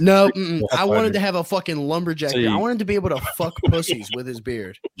too long. No, I wanted to have a fucking lumberjack. I wanted to be able to fuck pussies with his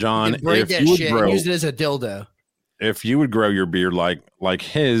beard. John, braid that shit and use it as a dildo. if you would grow your beard like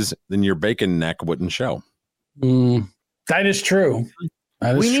his, then your bacon neck wouldn't show. That is true.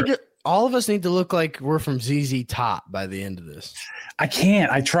 All of us need to look like we're from ZZ Top by the end of this. I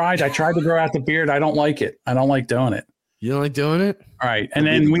can't. I tried to grow out the beard. I don't like it. I don't like doing it. You don't like doing it? All right. And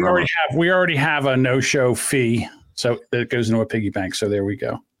then we already have a no-show fee. So it goes into a piggy bank. So there we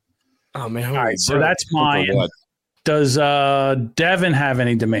go. Oh man. All right. So that's mine. Does Devin have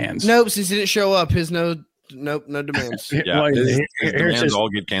any demands? Nope. Since he didn't show up, no demands. Yeah, his demands all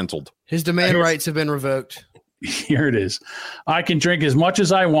get canceled. His demand rights have been revoked. Here it is. I can drink as much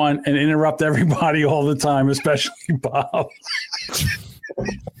as I want and interrupt everybody all the time, especially Bob.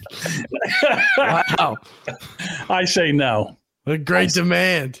 Wow. I say no. What a great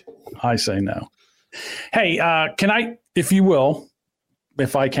demand. I say no. Hey, can I, if you will,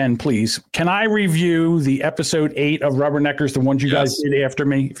 if I can, please, can I review the episode 8 of Rubberneckers, the ones you guys did after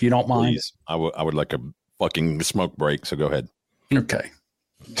me, if you don't mind? Please. I would like a fucking smoke break, so go ahead. Okay.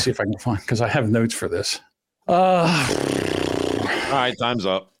 Let's see if I can find, because I have notes for this. All right, time's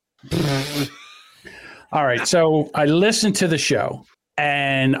up. All right, so I listened to the show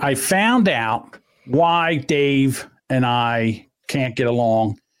and I found out why Dave and I can't get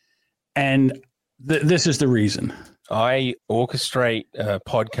along, and this is the reason. I orchestrate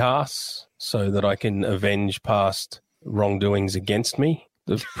podcasts so that I can avenge past wrongdoings against me.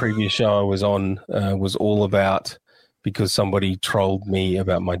 The previous show I was on was all about because somebody trolled me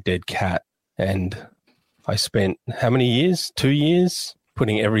about my dead cat, and I spent how many years? 2 years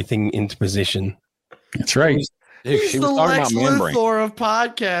putting everything into position. That's right. He's the Lex Luthor of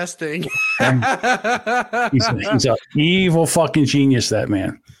podcasting. He's an evil fucking genius, that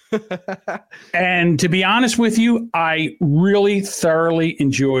man. And to be honest with you, I really thoroughly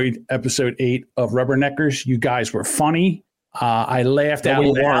enjoyed episode 8 of Rubberneckers. You guys were funny. I laughed out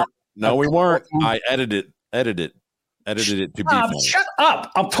loud. No, we weren't. I edited it to be funny. Shut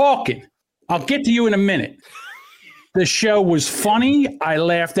up. I'm talking. I'll get to you in a minute. The show was funny. I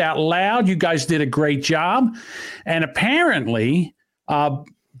laughed out loud. You guys did a great job. And apparently,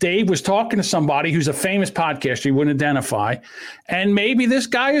 Dave was talking to somebody who's a famous podcaster he wouldn't identify. And maybe this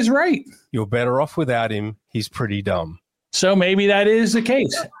guy is right. You're better off without him. He's pretty dumb. So maybe that is the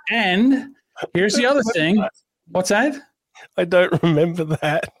case. And here's the other thing. What's that? I don't remember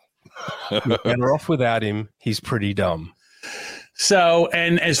that. You're better off without him. He's pretty dumb. So,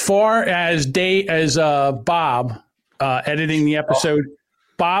 and as far as Bob editing the episode,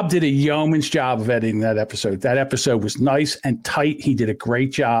 Bob did a yeoman's job of editing that episode. That episode was nice and tight. He did a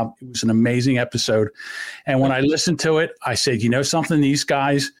great job. It was an amazing episode. And when I listened to it, I said, you know something, these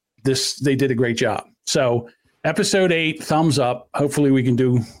guys, they did a great job. So episode 8, thumbs up. Hopefully we can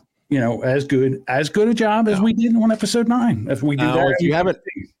do, as good a job as we did on episode 9. As we do that. If you haven't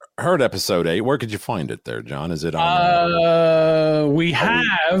heard episode 8, where could you find it there, John? Is it on we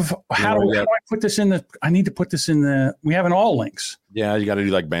have how do I put this in the I need to put this in the we have an all links. Yeah, you got to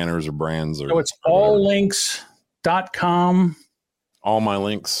do like banners or brands or so it's alllinks.com.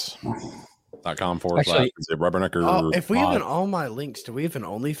 allmylinks.com / Rubbernecker. If we have an all my links, do we have an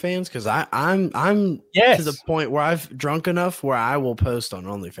OnlyFans? Because I'm to the point where I've drunk enough where I will post on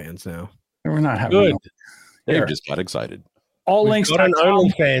OnlyFans now. We're not having good. Dave just got excited. All links on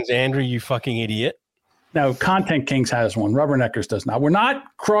OnlyFans, Andrew, you fucking idiot. No, Content Kings has one. Rubberneckers does not. We're not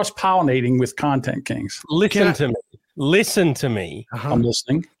cross-pollinating with Content Kings. Listen to me. I'm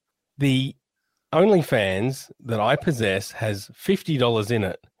listening. The OnlyFans that I possess has $50 in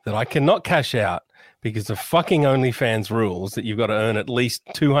it that I cannot cash out because of fucking OnlyFans rules that you've got to earn at least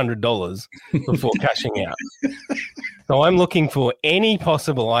 $200 before cashing out. So I'm looking for any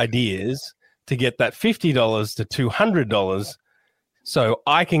possible ideas to get that $50 to $200 so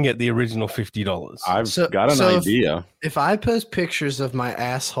I can get the original $50. I've got an idea. If I post pictures of my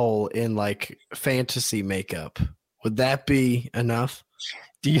asshole in like fantasy makeup, would that be enough?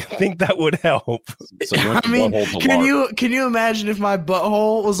 Do you think that would help? So I mean, can you imagine if my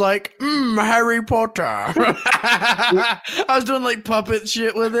butthole was like Harry Potter? I was doing like puppet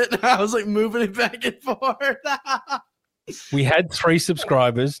shit with it. I was like moving it back and forth. We had 3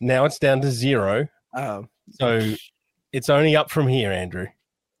 subscribers. Now it's down to 0. Oh, so it's only up from here, Andrew.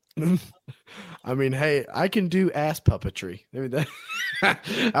 I mean, hey, I can do ass puppetry.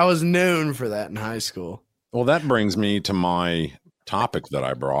 I was known for that in high school. Well, that brings me to my topic that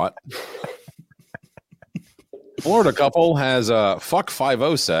I brought. Florida couple has a fuck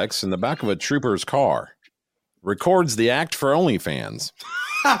 5-0 sex in the back of a trooper's car. Records the act for OnlyFans.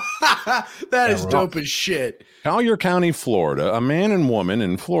 That is dope as shit. Collier County, Florida. A man and woman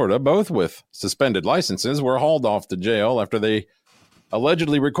in Florida, both with suspended licenses, were hauled off to jail after they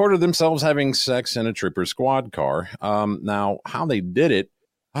allegedly recorded themselves having sex in a trooper squad car. Now, how they did it.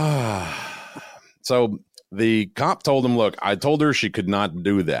 So the cop told him, look, I told her she could not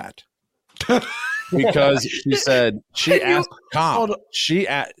do that. Because she said she asked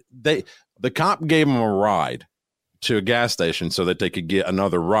the cop gave him a ride to a gas station so that they could get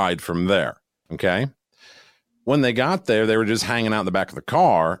another ride from there. Okay. When they got there, they were just hanging out in the back of the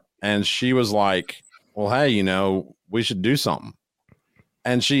car. And she was like, well, hey, we should do something.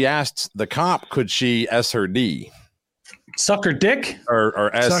 And she asked the cop, could she S her D? Suck her dick?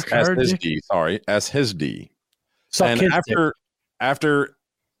 Or S his D. Sorry, S his D. And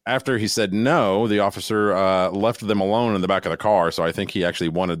after he said no, the officer left them alone in the back of the car. So I think he actually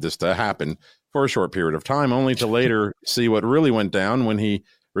wanted this to happen for a short period of time, only to later see what really went down when he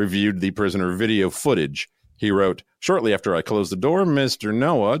reviewed the prisoner video footage. He wrote, shortly after I closed the door, Mr.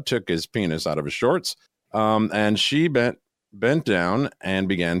 Noah took his penis out of his shorts, and she bent down and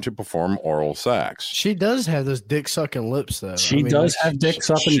began to perform oral sex. She does have those dick-sucking lips, though. She does have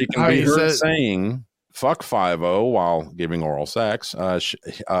dick-sucking. She can be heard saying, fuck 5-0 while giving oral sex.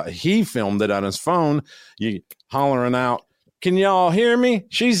 He filmed it on his phone, hollering out, can y'all hear me?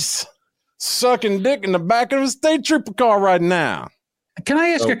 She's sucking dick in the back of a state trooper car right now. Can I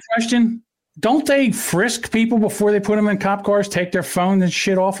ask a question? Don't they frisk people before they put them in cop cars, take their phone and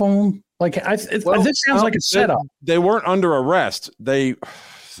shit off of them? Like, this sounds like a setup. They weren't under arrest. The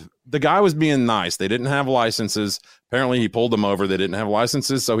guy was being nice. They didn't have licenses. Apparently, he pulled them over. They didn't have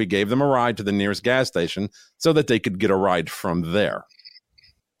licenses, so he gave them a ride to the nearest gas station so that they could get a ride from there.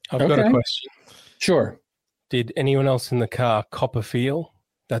 I've got a question. Sure. Did anyone else in the car cop a feel?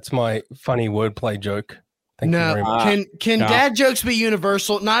 That's my funny wordplay joke. Thank you very much. Can dad jokes be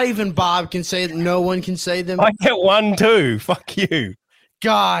universal? Not even Bob can say them. No one can say them. I get one too. Fuck you.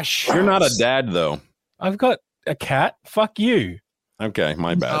 Gosh. You're not a dad, though. I've got a cat. Fuck you. Okay,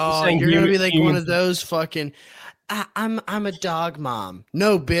 my bad. Oh, you're going to be like one of those fucking, I'm a dog mom.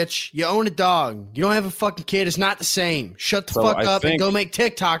 No, bitch. You own a dog. You don't have a fucking kid. It's not the same. Shut the fuck up and go make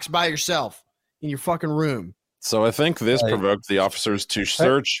TikToks by yourself in your fucking room. So I think this provoked the officers to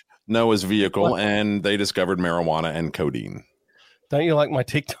search Noah's vehicle, and they discovered marijuana and codeine. Don't you like my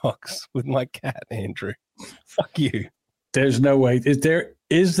TikToks with my cat, Andrew? Fuck you. There's no way.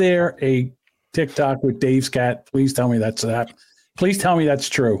 Is there a TikTok with Dave's cat? Please tell me that's that. Please tell me that's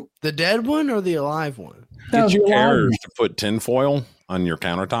true. The dead one or the alive one? Get your carers to put tinfoil on your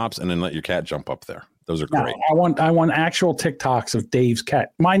countertops and then let your cat jump up there. Those are great. I want actual TikToks of Dave's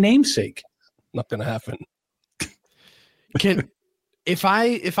cat. My namesake. Not gonna happen. If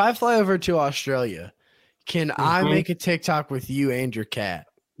I fly over to Australia, can I make a TikTok with you and your cat?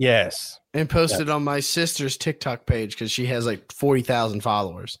 Yes. And post it on my sister's TikTok page because she has like 40,000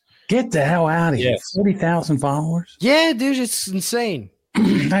 followers. Get the hell out of here. 40,000 followers? Yeah, dude, it's insane.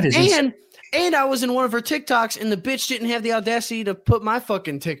 That is insane. And I was in one of her TikToks and the bitch didn't have the audacity to put my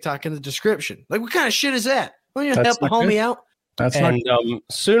fucking TikTok in the description. Like, what kind of shit is that? Why don't you help the homie out? That's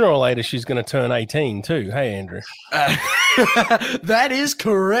sooner or later, she's going to turn 18 too. Hey, Andrew. That is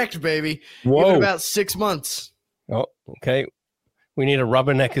correct, baby. Whoa. In about 6 months. Oh, okay. We need a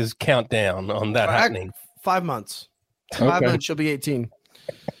Rubberneckers countdown on that happening. 5 months. 5 months, she'll be 18.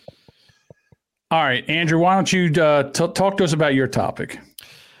 All right, Andrew, why don't you talk to us about your topic?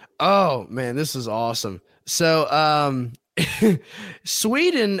 Oh, man, this is awesome. So,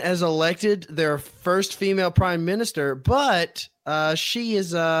 Sweden has elected their first female prime minister, but she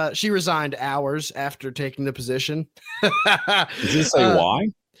resigned hours after taking the position. Does this say why?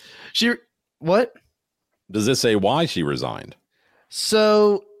 What? Does this say why she resigned?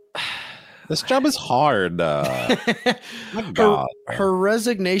 So this job is hard. My God. Her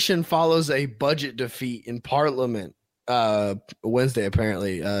resignation follows a budget defeat in Parliament Wednesday.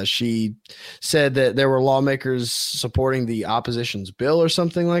 Apparently, she said that there were lawmakers supporting the opposition's bill or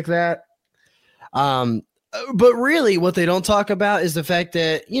something like that. But really, what they don't talk about is the fact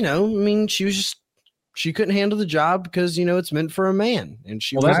that she couldn't handle the job because it's meant for a man, and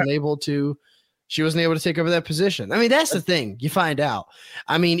she wasn't able to take over that position. I mean, that's the thing you find out.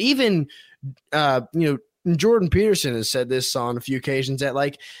 I mean, even Jordan Peterson has said this on a few occasions that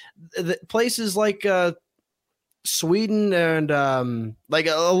like places like Sweden and like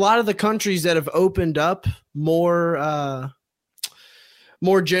a lot of the countries that have opened up more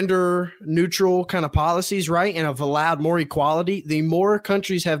gender neutral kind of policies, right, and have allowed more equality, the more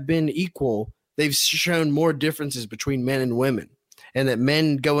countries have been equal, they've shown more differences between men and women. And that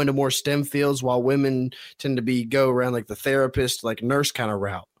men go into more STEM fields while women tend to go around like the therapist, like nurse kind of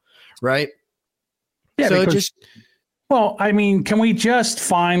route, right? Yeah, so Well, I mean, can we just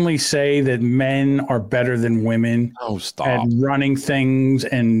finally say that men are better than women? Oh, stop. At running things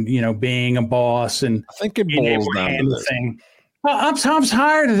and, being a boss and I think it boils down to this. Well, I'm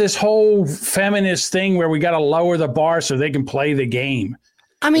tired of this whole feminist thing where we got to lower the bar so they can play the game.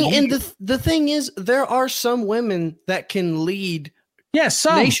 I mean, and the thing is, there are some women that can lead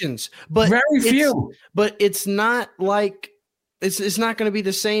nations, but very few. But it's not like it's not going to be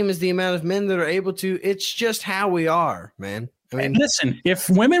the same as the amount of men that are able to. It's just how we are, man. I mean, listen,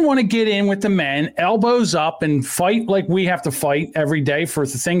 if women want to get in with the men, elbows up and fight like we have to fight every day for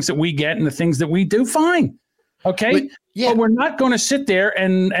the things that we get and the things that we do, fine. Okay. But we're not going to sit there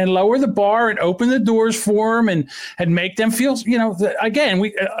and lower the bar and open the doors for them and make them feel, again,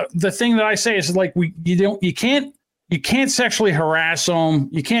 the thing that I say is like, you can't sexually harass them.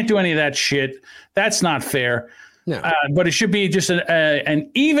 You can't do any of that shit. That's not fair. No. But it should be just an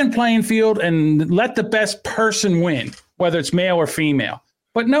even playing field and let the best person win, whether it's male or female.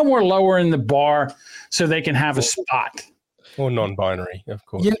 But no more lowering the bar so they can have a spot. Or non-binary, of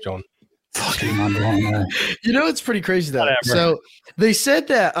course, John. Fucking non-binary. It's pretty crazy though. Whatever. So they said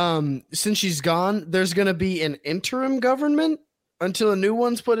that since she's gone, there's going to be an interim government until a new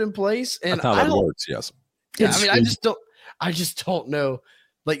one's put in place. And that's how that works. Yes. Yeah. I mean, I just don't know.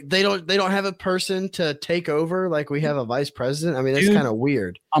 Like they don't have a person to take over like we have a vice president. I mean, that's kind of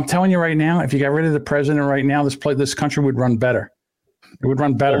weird. I'm telling you right now, if you got rid of the president right now, this country would run better. It would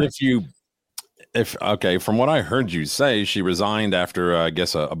run better. Well, from what I heard you say, she resigned after I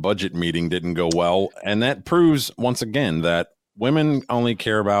guess a budget meeting didn't go well, and that proves once again that women only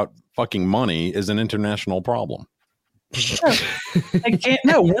care about fucking money is an international problem. They can't.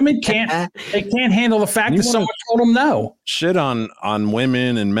 No, women can't. They can't handle the fact that someone told them no. Shit on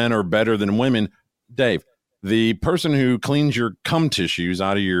women and men are better than women. Dave, the person who cleans your cum tissues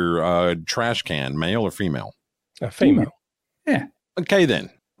out of your trash can, male or female? Female. Yeah. Okay, then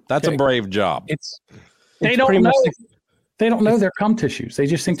that's a brave job. They don't know. They don't know their cum tissues. They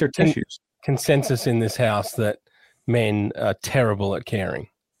just think they're tissues. Consensus in this house that men are terrible at caring.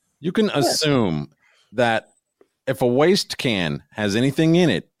 You can assume that. If a waste can has anything in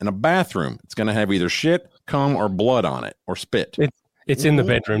it in a bathroom, it's going to have either shit, cum, or blood on it, or spit. It's in the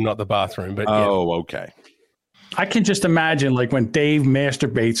bedroom, not the bathroom. But okay. I can just imagine like when Dave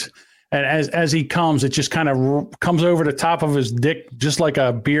masturbates, and as he comes, it just kind of comes over the top of his dick, just like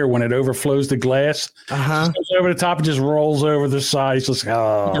a beer when it overflows the glass. Just goes over the top and just rolls over the side. It's just like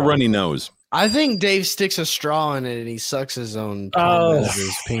a runny nose. I think Dave sticks a straw in it and he sucks his own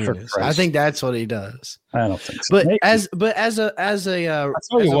his penis. I think that's what he does. I don't think so. But as a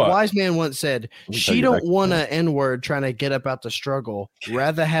wise man once said, she don't want an N-word trying to get up out the struggle.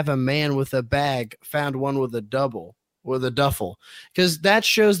 Rather have a man with a bag found one with a duffel, because that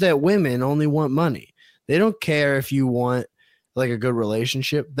shows that women only want money. They don't care if you want like a good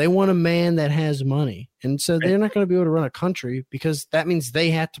relationship. They want a man that has money. And so they're not going to be able to run a country because that means they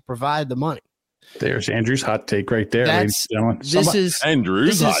have to provide the money. There's Andrew's hot take right there, ladies and gentlemen. This is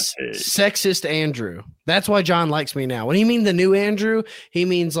Andrew's hot take. Sexist Andrew. That's why John likes me now. When he means the new Andrew, he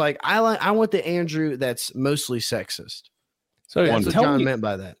means like I want the Andrew that's mostly sexist. So that's what John meant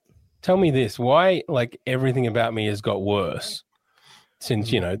by that. Tell me this: why like everything about me has got worse since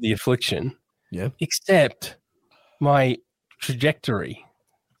the affliction? Yeah. Except my trajectory,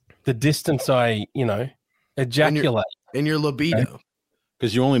 the distance I ejaculate, and your libido.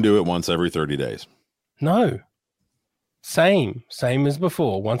 Because you only do it once every 30 days. No. Same as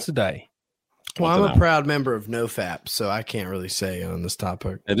before, once a day. Well, I'm a proud member of NoFap, so I can't really say on this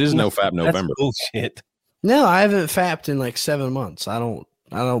topic. It is NoFap November. That's bullshit. No, I haven't fapped in like 7 months. I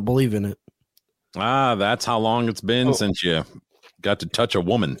don't believe in it. That's how long it's been since you got to touch a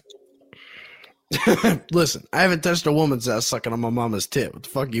woman. Listen, I haven't touched a woman's ass sucking on my mama's tit. What the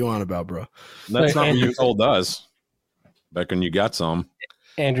fuck are you on about, bro? That's not what you told us back when you got some.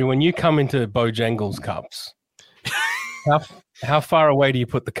 Andrew, when you come into Bojangles cups, how far away do you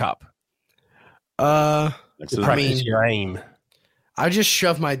put the cup? Practice your aim. I just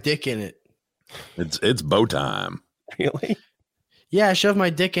shove my dick in it. It's bow time. Really? Yeah, I shove my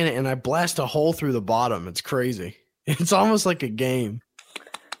dick in it and I blast a hole through the bottom. It's crazy. It's almost like a game.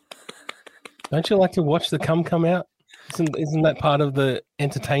 Don't you like to watch the cum come out? Isn't that part of the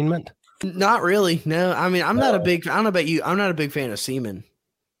entertainment? Not really. No, I mean, I don't know about you. I'm not a big fan of semen.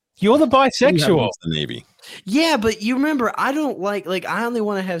 You're the bisexual. The Navy. Yeah, but you remember, I don't like I only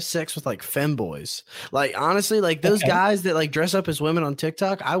want to have sex with like femboys. Like honestly, like those guys that like dress up as women on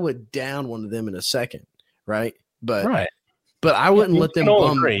TikTok, I would down one of them in a second, right? But I wouldn't let them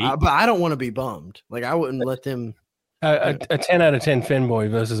bum. But I don't want to be bummed. Like I wouldn't let them A 10 out of 10 femboy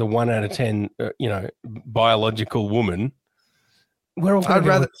versus a 1 out of 10, biological woman. We're all going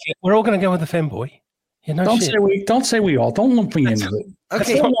to go with the femboy. Yeah, no shit. Don't say we all. Don't lump me into it.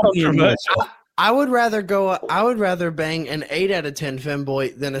 Okay. I would rather bang an 8 out of 10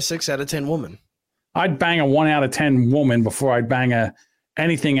 femboy than a 6 out of 10 woman. I'd bang a 1 out of 10 woman before I'd bang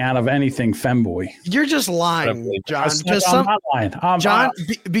anything out of anything femboy. You're just lying, John. I'm not lying. John,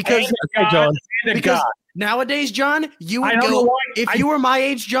 because nowadays, John, you would go if you were my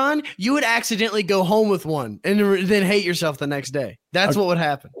age, John, you would accidentally go home with one and then hate yourself the next day. That's what would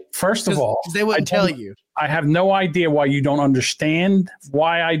happen. First of all, they wouldn't tell you. I have no idea why you don't understand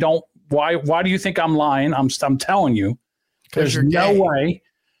why I don't. Why do you think I'm lying? I'm telling you. There's no way.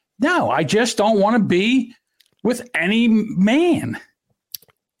 No, I just don't want to be with any man.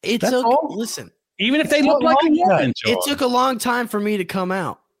 Listen, even if they look like a woman. It took a long time for me to come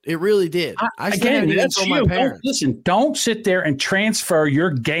out. It really did. I still haven't even told my parents. Don't sit there and transfer your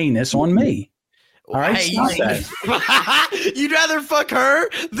gayness on me. All right, you'd rather fuck her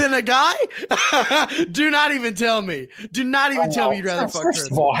than a guy? Do not even tell me. Do not even tell me you'd rather fuck her. First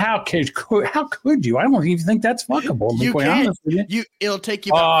of all, how could you? I don't even think that's fuckable. You can. It'll take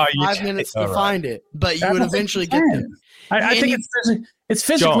you about 5 minutes to find it, but you would eventually get there. I think it's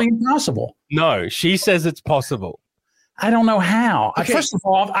physically impossible. No, she says it's possible. I don't know how. Okay. First of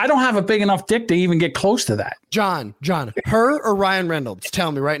all, I don't have a big enough dick to even get close to that. John, her or Ryan Reynolds?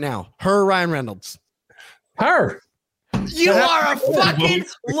 Tell me right now. Her or Ryan Reynolds? Her. You are a fucking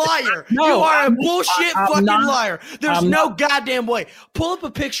liar. You are a bullshit fucking liar. There's no goddamn way. Pull up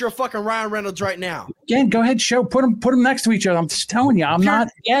a picture of fucking Ryan Reynolds right now. Again, go ahead, put them next to each other. I'm just telling you, I'm not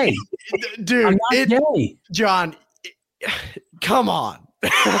gay. Dude, I'm not gay. John, come on.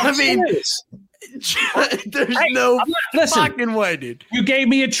 I mean, there's no fucking way, dude. You gave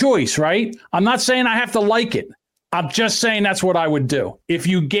me a choice, right? I'm not saying I have to like it. I'm just saying that's what I would do. If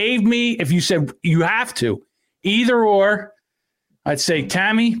you said you have to, either or, I'd say,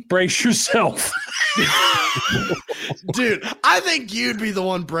 Tammy, brace yourself. Dude, I think you'd be the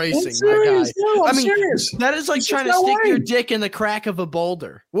one bracing, my guy. No, I'm serious. That is like trying to stick your dick in the crack of a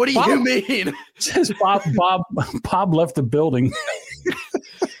boulder. What do you mean? Says Bob left the building.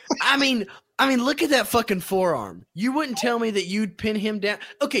 I mean, look at that fucking forearm. You wouldn't tell me that you'd pin him down.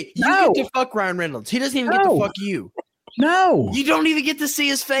 Okay, you get to fuck Ryan Reynolds. He doesn't even get to fuck you. No. You don't even get to see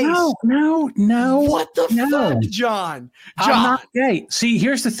his face. No. What the fuck, John? I'm not gay. See,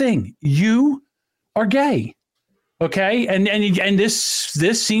 here's the thing. You are gay. Okay? And this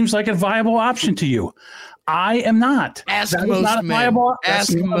seems like a viable option to you. I am not. Ask most men.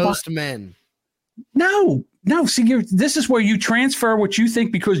 Ask most men. No. See, this is where you transfer what you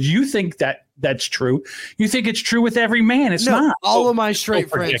think because you think that's true. You think it's true with every man. It's not. All of my straight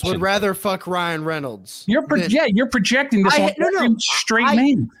friends would rather fuck Ryan Reynolds. You're projecting this on every straight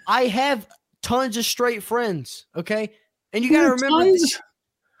man. I have tons of straight friends. Okay, and you got to remember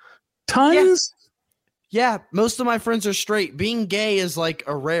tons. Yeah, most of my friends are straight. Being gay is like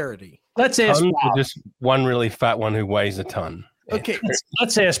a rarity. Let's ask Bob. Just one really fat one who weighs a ton. Okay,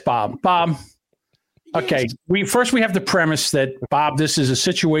 let's ask Bob. Bob. Okay, we have the premise that, Bob, this is a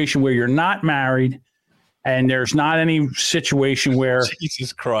situation where you're not married and there's not any situation where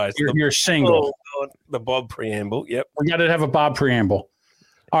Jesus Christ, you're single. The Bob preamble. Yep. We got to have a Bob preamble.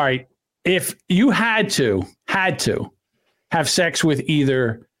 All right. If you had to have sex with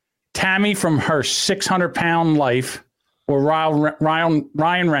either Tammy from her 600-pound life or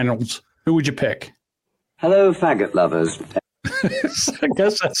Ryan Reynolds, who would you pick? Hello, faggot lovers.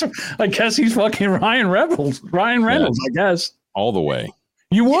 I guess he's fucking Ryan Reynolds. I guess all the way.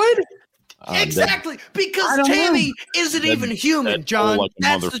 You would exactly because Tammy isn't even human, John. Like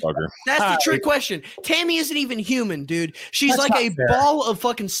that's the trick question. Tammy isn't even human, dude. She's like a ball of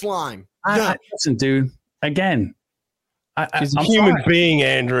fucking slime. Listen, dude. Again, she's a human being,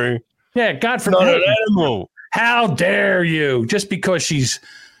 Andrew. Yeah, God forbid. Not an animal. How dare you? Just because she's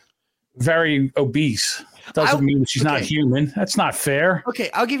very obese doesn't mean she's not human. That's not fair. Okay,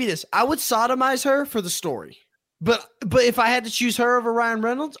 I'll give you this. I would sodomize her for the story. But if I had to choose her over Ryan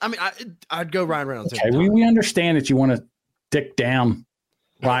Reynolds, I mean, I'd go Ryan Reynolds. Okay, we understand that you want to dick down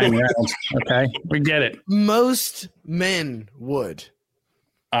Ryan Reynolds. Okay, we get it. Most men would.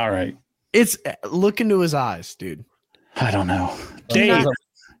 All right. It's look into his eyes, dude. I don't know. Dave,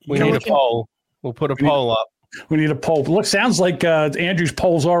 we need a poll. We'll put a poll up. We need a poll. Look, sounds like Andrew's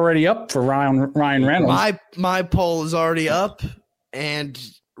poll's already up for Ryan Reynolds. My poll is already up, and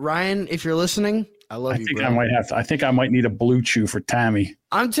Ryan, if you're listening, I love you, bro. I think I might need a Blue Chew for Tammy.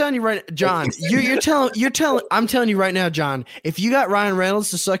 I'm telling you right, John. I'm telling you right now, John. If you got Ryan Reynolds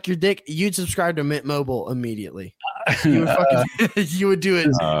to suck your dick, you'd subscribe to Mint Mobile immediately. You would do it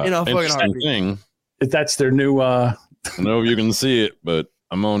in a fucking heartbeat. Thing. That's their new. I don't know if you can see it, but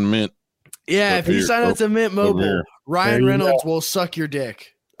I'm on Mint. Yeah, if you sign up to Mint Mobile, Ryan Reynolds will suck your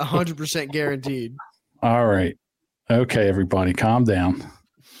dick. 100% guaranteed. All right. Okay, everybody, calm down.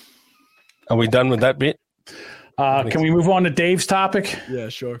 Are we done with that bit? Can we move on to Dave's topic? Yeah,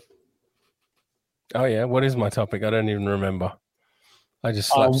 sure. Oh, yeah. What is my topic? I don't even remember. I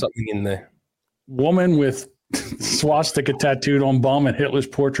just slapped something in there. Woman with swastika tattooed on bum and Hitler's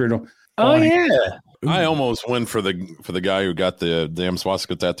portrait. Oh, yeah. I almost went for the guy who got the damn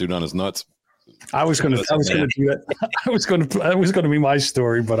swastika tattooed on his nuts. I was going to do that. That was going to be my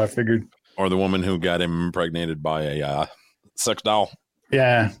story, but I figured. Or the woman who got him impregnated by a sex doll.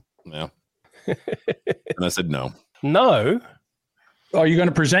 Yeah. Yeah. And I said no. No. Are you going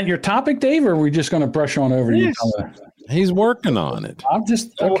to present your topic, Dave, or are we just going to brush on over you? He's working on it. I'm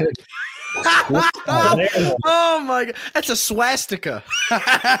just okay. Oh my god, that's a swastika.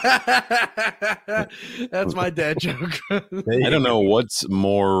 That's my dad joke. I don't know what's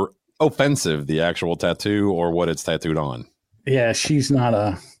more offensive, the actual tattoo or what it's tattooed on. Yeah, she's not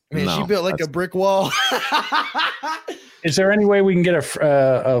a. Man, she built like a brick wall. Is there any way we can get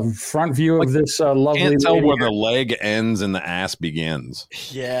a front view of this lovely? Can't tell where the leg ends and the ass begins.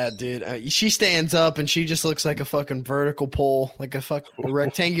 Yeah, dude. She stands up and she just looks like a fucking vertical pole, like a fucking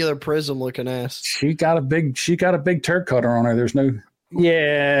rectangular prism looking ass. She got a big turd cutter on her. There's no.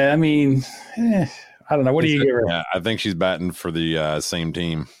 Yeah, I mean, I don't know. What do you give her? Yeah, I think she's batting for the same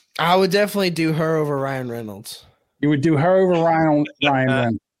team. I would definitely do her over Ryan Reynolds. You would do her over Ryan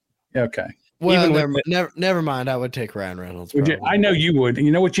Reynolds. Okay. Well, never mind. I would take Ryan Reynolds. I know you would.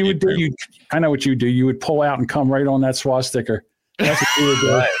 You know what you would do? I know what you do. You would pull out and come right on that swastika. That's what you would do.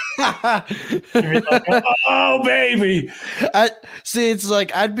 Like, oh, baby. It's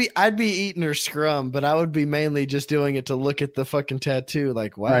like I'd be eating her scrum, but I would be mainly just doing it to look at the fucking tattoo.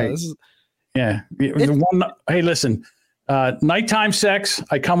 Like, wow, right. This is. Yeah. Hey, listen. Nighttime sex,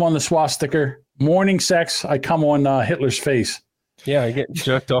 I come on the swastika. Morning sex, I come on Hitler's face. Yeah, I get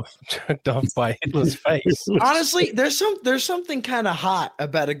jerked off by Hitler's face. Honestly, there's something kind of hot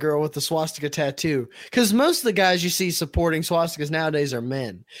about a girl with a swastika tattoo, because most of the guys you see supporting swastikas nowadays are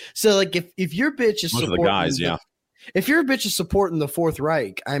men. So, like, if your bitch is supporting the guys, if your bitch is supporting the Fourth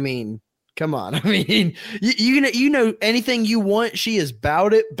Reich, I mean, come on, I mean, you know anything you want, she is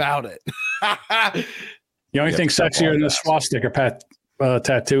bout it. The only thing sexier than the swastika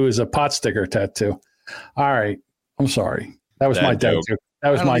tattoo is a pot sticker tattoo. All right, I'm sorry. That was my dad joke.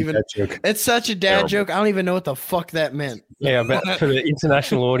 That was my dad joke. It's such a dad joke. I don't even know what the fuck that meant. Yeah, but for the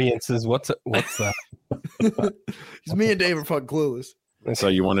international audiences, what's that? It's me and Dave are fucking clueless. So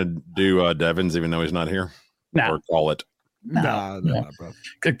you want to do Devon's even though he's not here? No. Or call it? No, bro.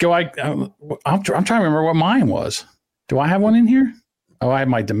 I'm trying to remember what mine was. Do I have one in here? Oh, I have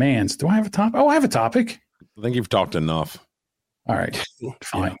my demands. Do I have a topic? Oh, I have a topic. I think you've talked enough. All right,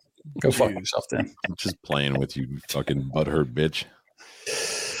 fine. Go fuck yourself then. I'm just playing with you, fucking butthurt bitch.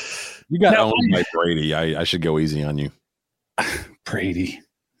 You got owned by Brady. I should go easy on you. Brady.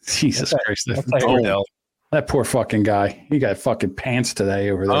 Jesus Christ. That poor fucking guy. He got fucking pants today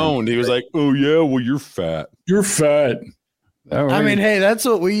over there. Owned. He was like, oh, yeah, well, you're fat. You're fat. Right. I mean, hey, that's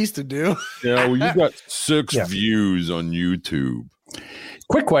what we used to do. Yeah, well, you got 6 views on YouTube.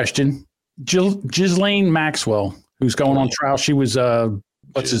 Quick question. Ghislaine Maxwell, who's going on trial. She was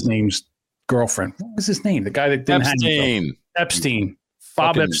what's his name's girlfriend? What was his name? The guy that didn't Epstein.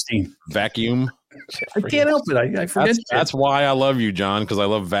 Bob Epstein. Vacuum. I can't help it. I forget. That's why I love you, John, because I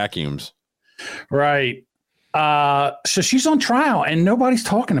love vacuums. Right. So she's on trial and nobody's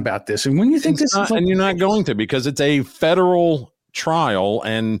talking about this. And when you think and you're not going to, because it's a federal trial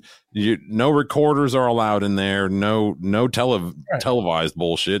and no recorders are allowed in there, no televised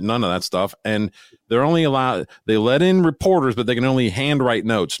bullshit, none of that stuff. And they're only allowed, they let in reporters, but they can only handwrite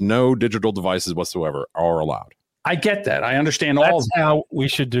notes. No digital devices whatsoever are allowed. I get that. I understand That's how we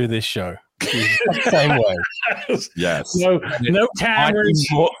should do this show. Same way. Yes. No cameras.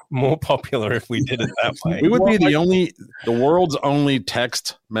 More popular if we did it that way. We would be the world's only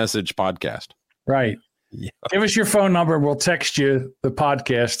text message podcast. Right. Yeah. Give us your phone number. We'll text you the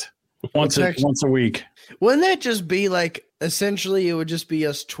podcast once a week. Wouldn't that just be like, essentially it would just be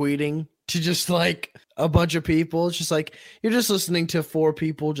us tweeting to just like a bunch of people? It's just like, you're just listening to 4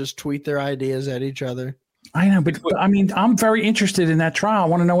 people just tweet their ideas at each other. I know, but I mean, I'm very interested in that trial. I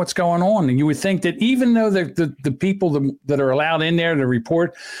want to know what's going on. And you would think that even though the people that are allowed in there to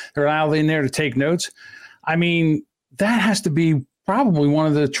report, they're allowed in there to take notes. I mean, that has to be probably one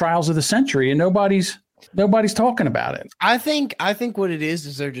of the trials of the century, and nobody's talking about it. I think what it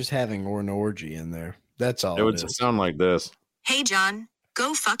is they're just having an orgy in there. That's all. It would sound like this. Hey, John,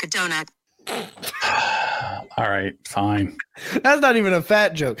 go fuck a donut. All right, fine. That's not even a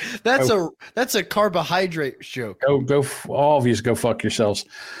fat joke. That's a carbohydrate joke. Go! All of you go fuck yourselves.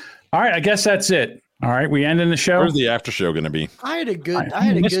 All right, I guess that's it. All right, we ending the show. Where's the after show going to be? I had a good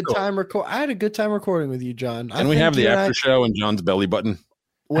time recording with you, John. And we have the after show and John's belly button.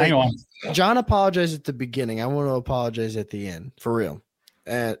 Wait, hang on. John apologized at the beginning. I want to apologize at the end, for real.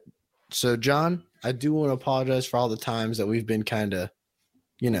 So, John, I do want to apologize for all the times that we've been kind of,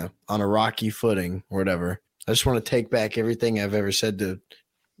 on a rocky footing or whatever. I just want to take back everything I've ever said to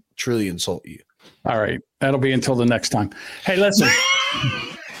truly insult you. All right. That'll be until the next time. Hey, listen.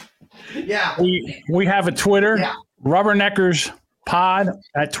 Yeah. We have a Twitter, Rubberneckers Pod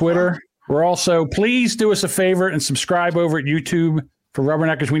at Twitter. We're also, please do us a favor and subscribe over at YouTube for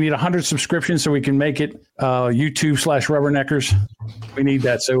Rubberneckers. We need 100 subscriptions so we can make it YouTube/Rubberneckers. We need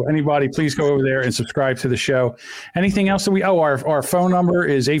that. So anybody, please go over there and subscribe to the show. Anything else that our phone number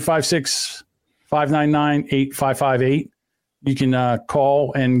is 856-599-8558. You can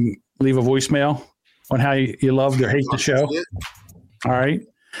call and leave a voicemail on how you love or hate the show. All right.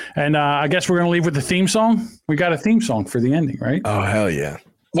 And I guess we're going to leave with the theme song. We got a theme song for the ending, right? Oh, hell yeah.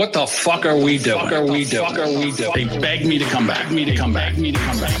 What the fuck are we doing? They begged me to come back. We're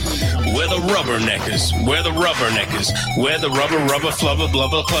the Rubberneckers. We're the Rubberneckers. We're the rubber flubber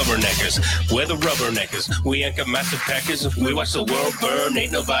blubber clubberneckers. We're the Rubberneckers. We ain't got massive packers. We watch the world burn.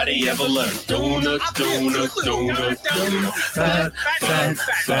 Ain't nobody ever learned. Donut. Fat.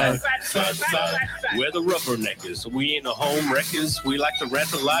 We're the Rubberneckers. We ain't no home wreckers. We like to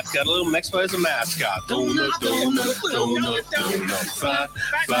rent a lot. Got a little Mexico as a mascot. Donut. Fat.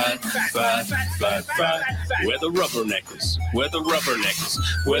 We're the Rubberneckers. We're the Rubberneckers.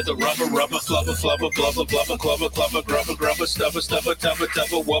 We're the rubber flubber blubber clubber grubber stubber tubber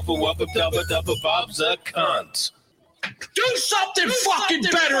wubber dubber Bob's a cunt. Do something fucking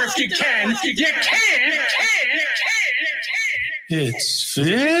better if you can. You can. It's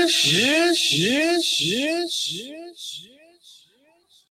fish.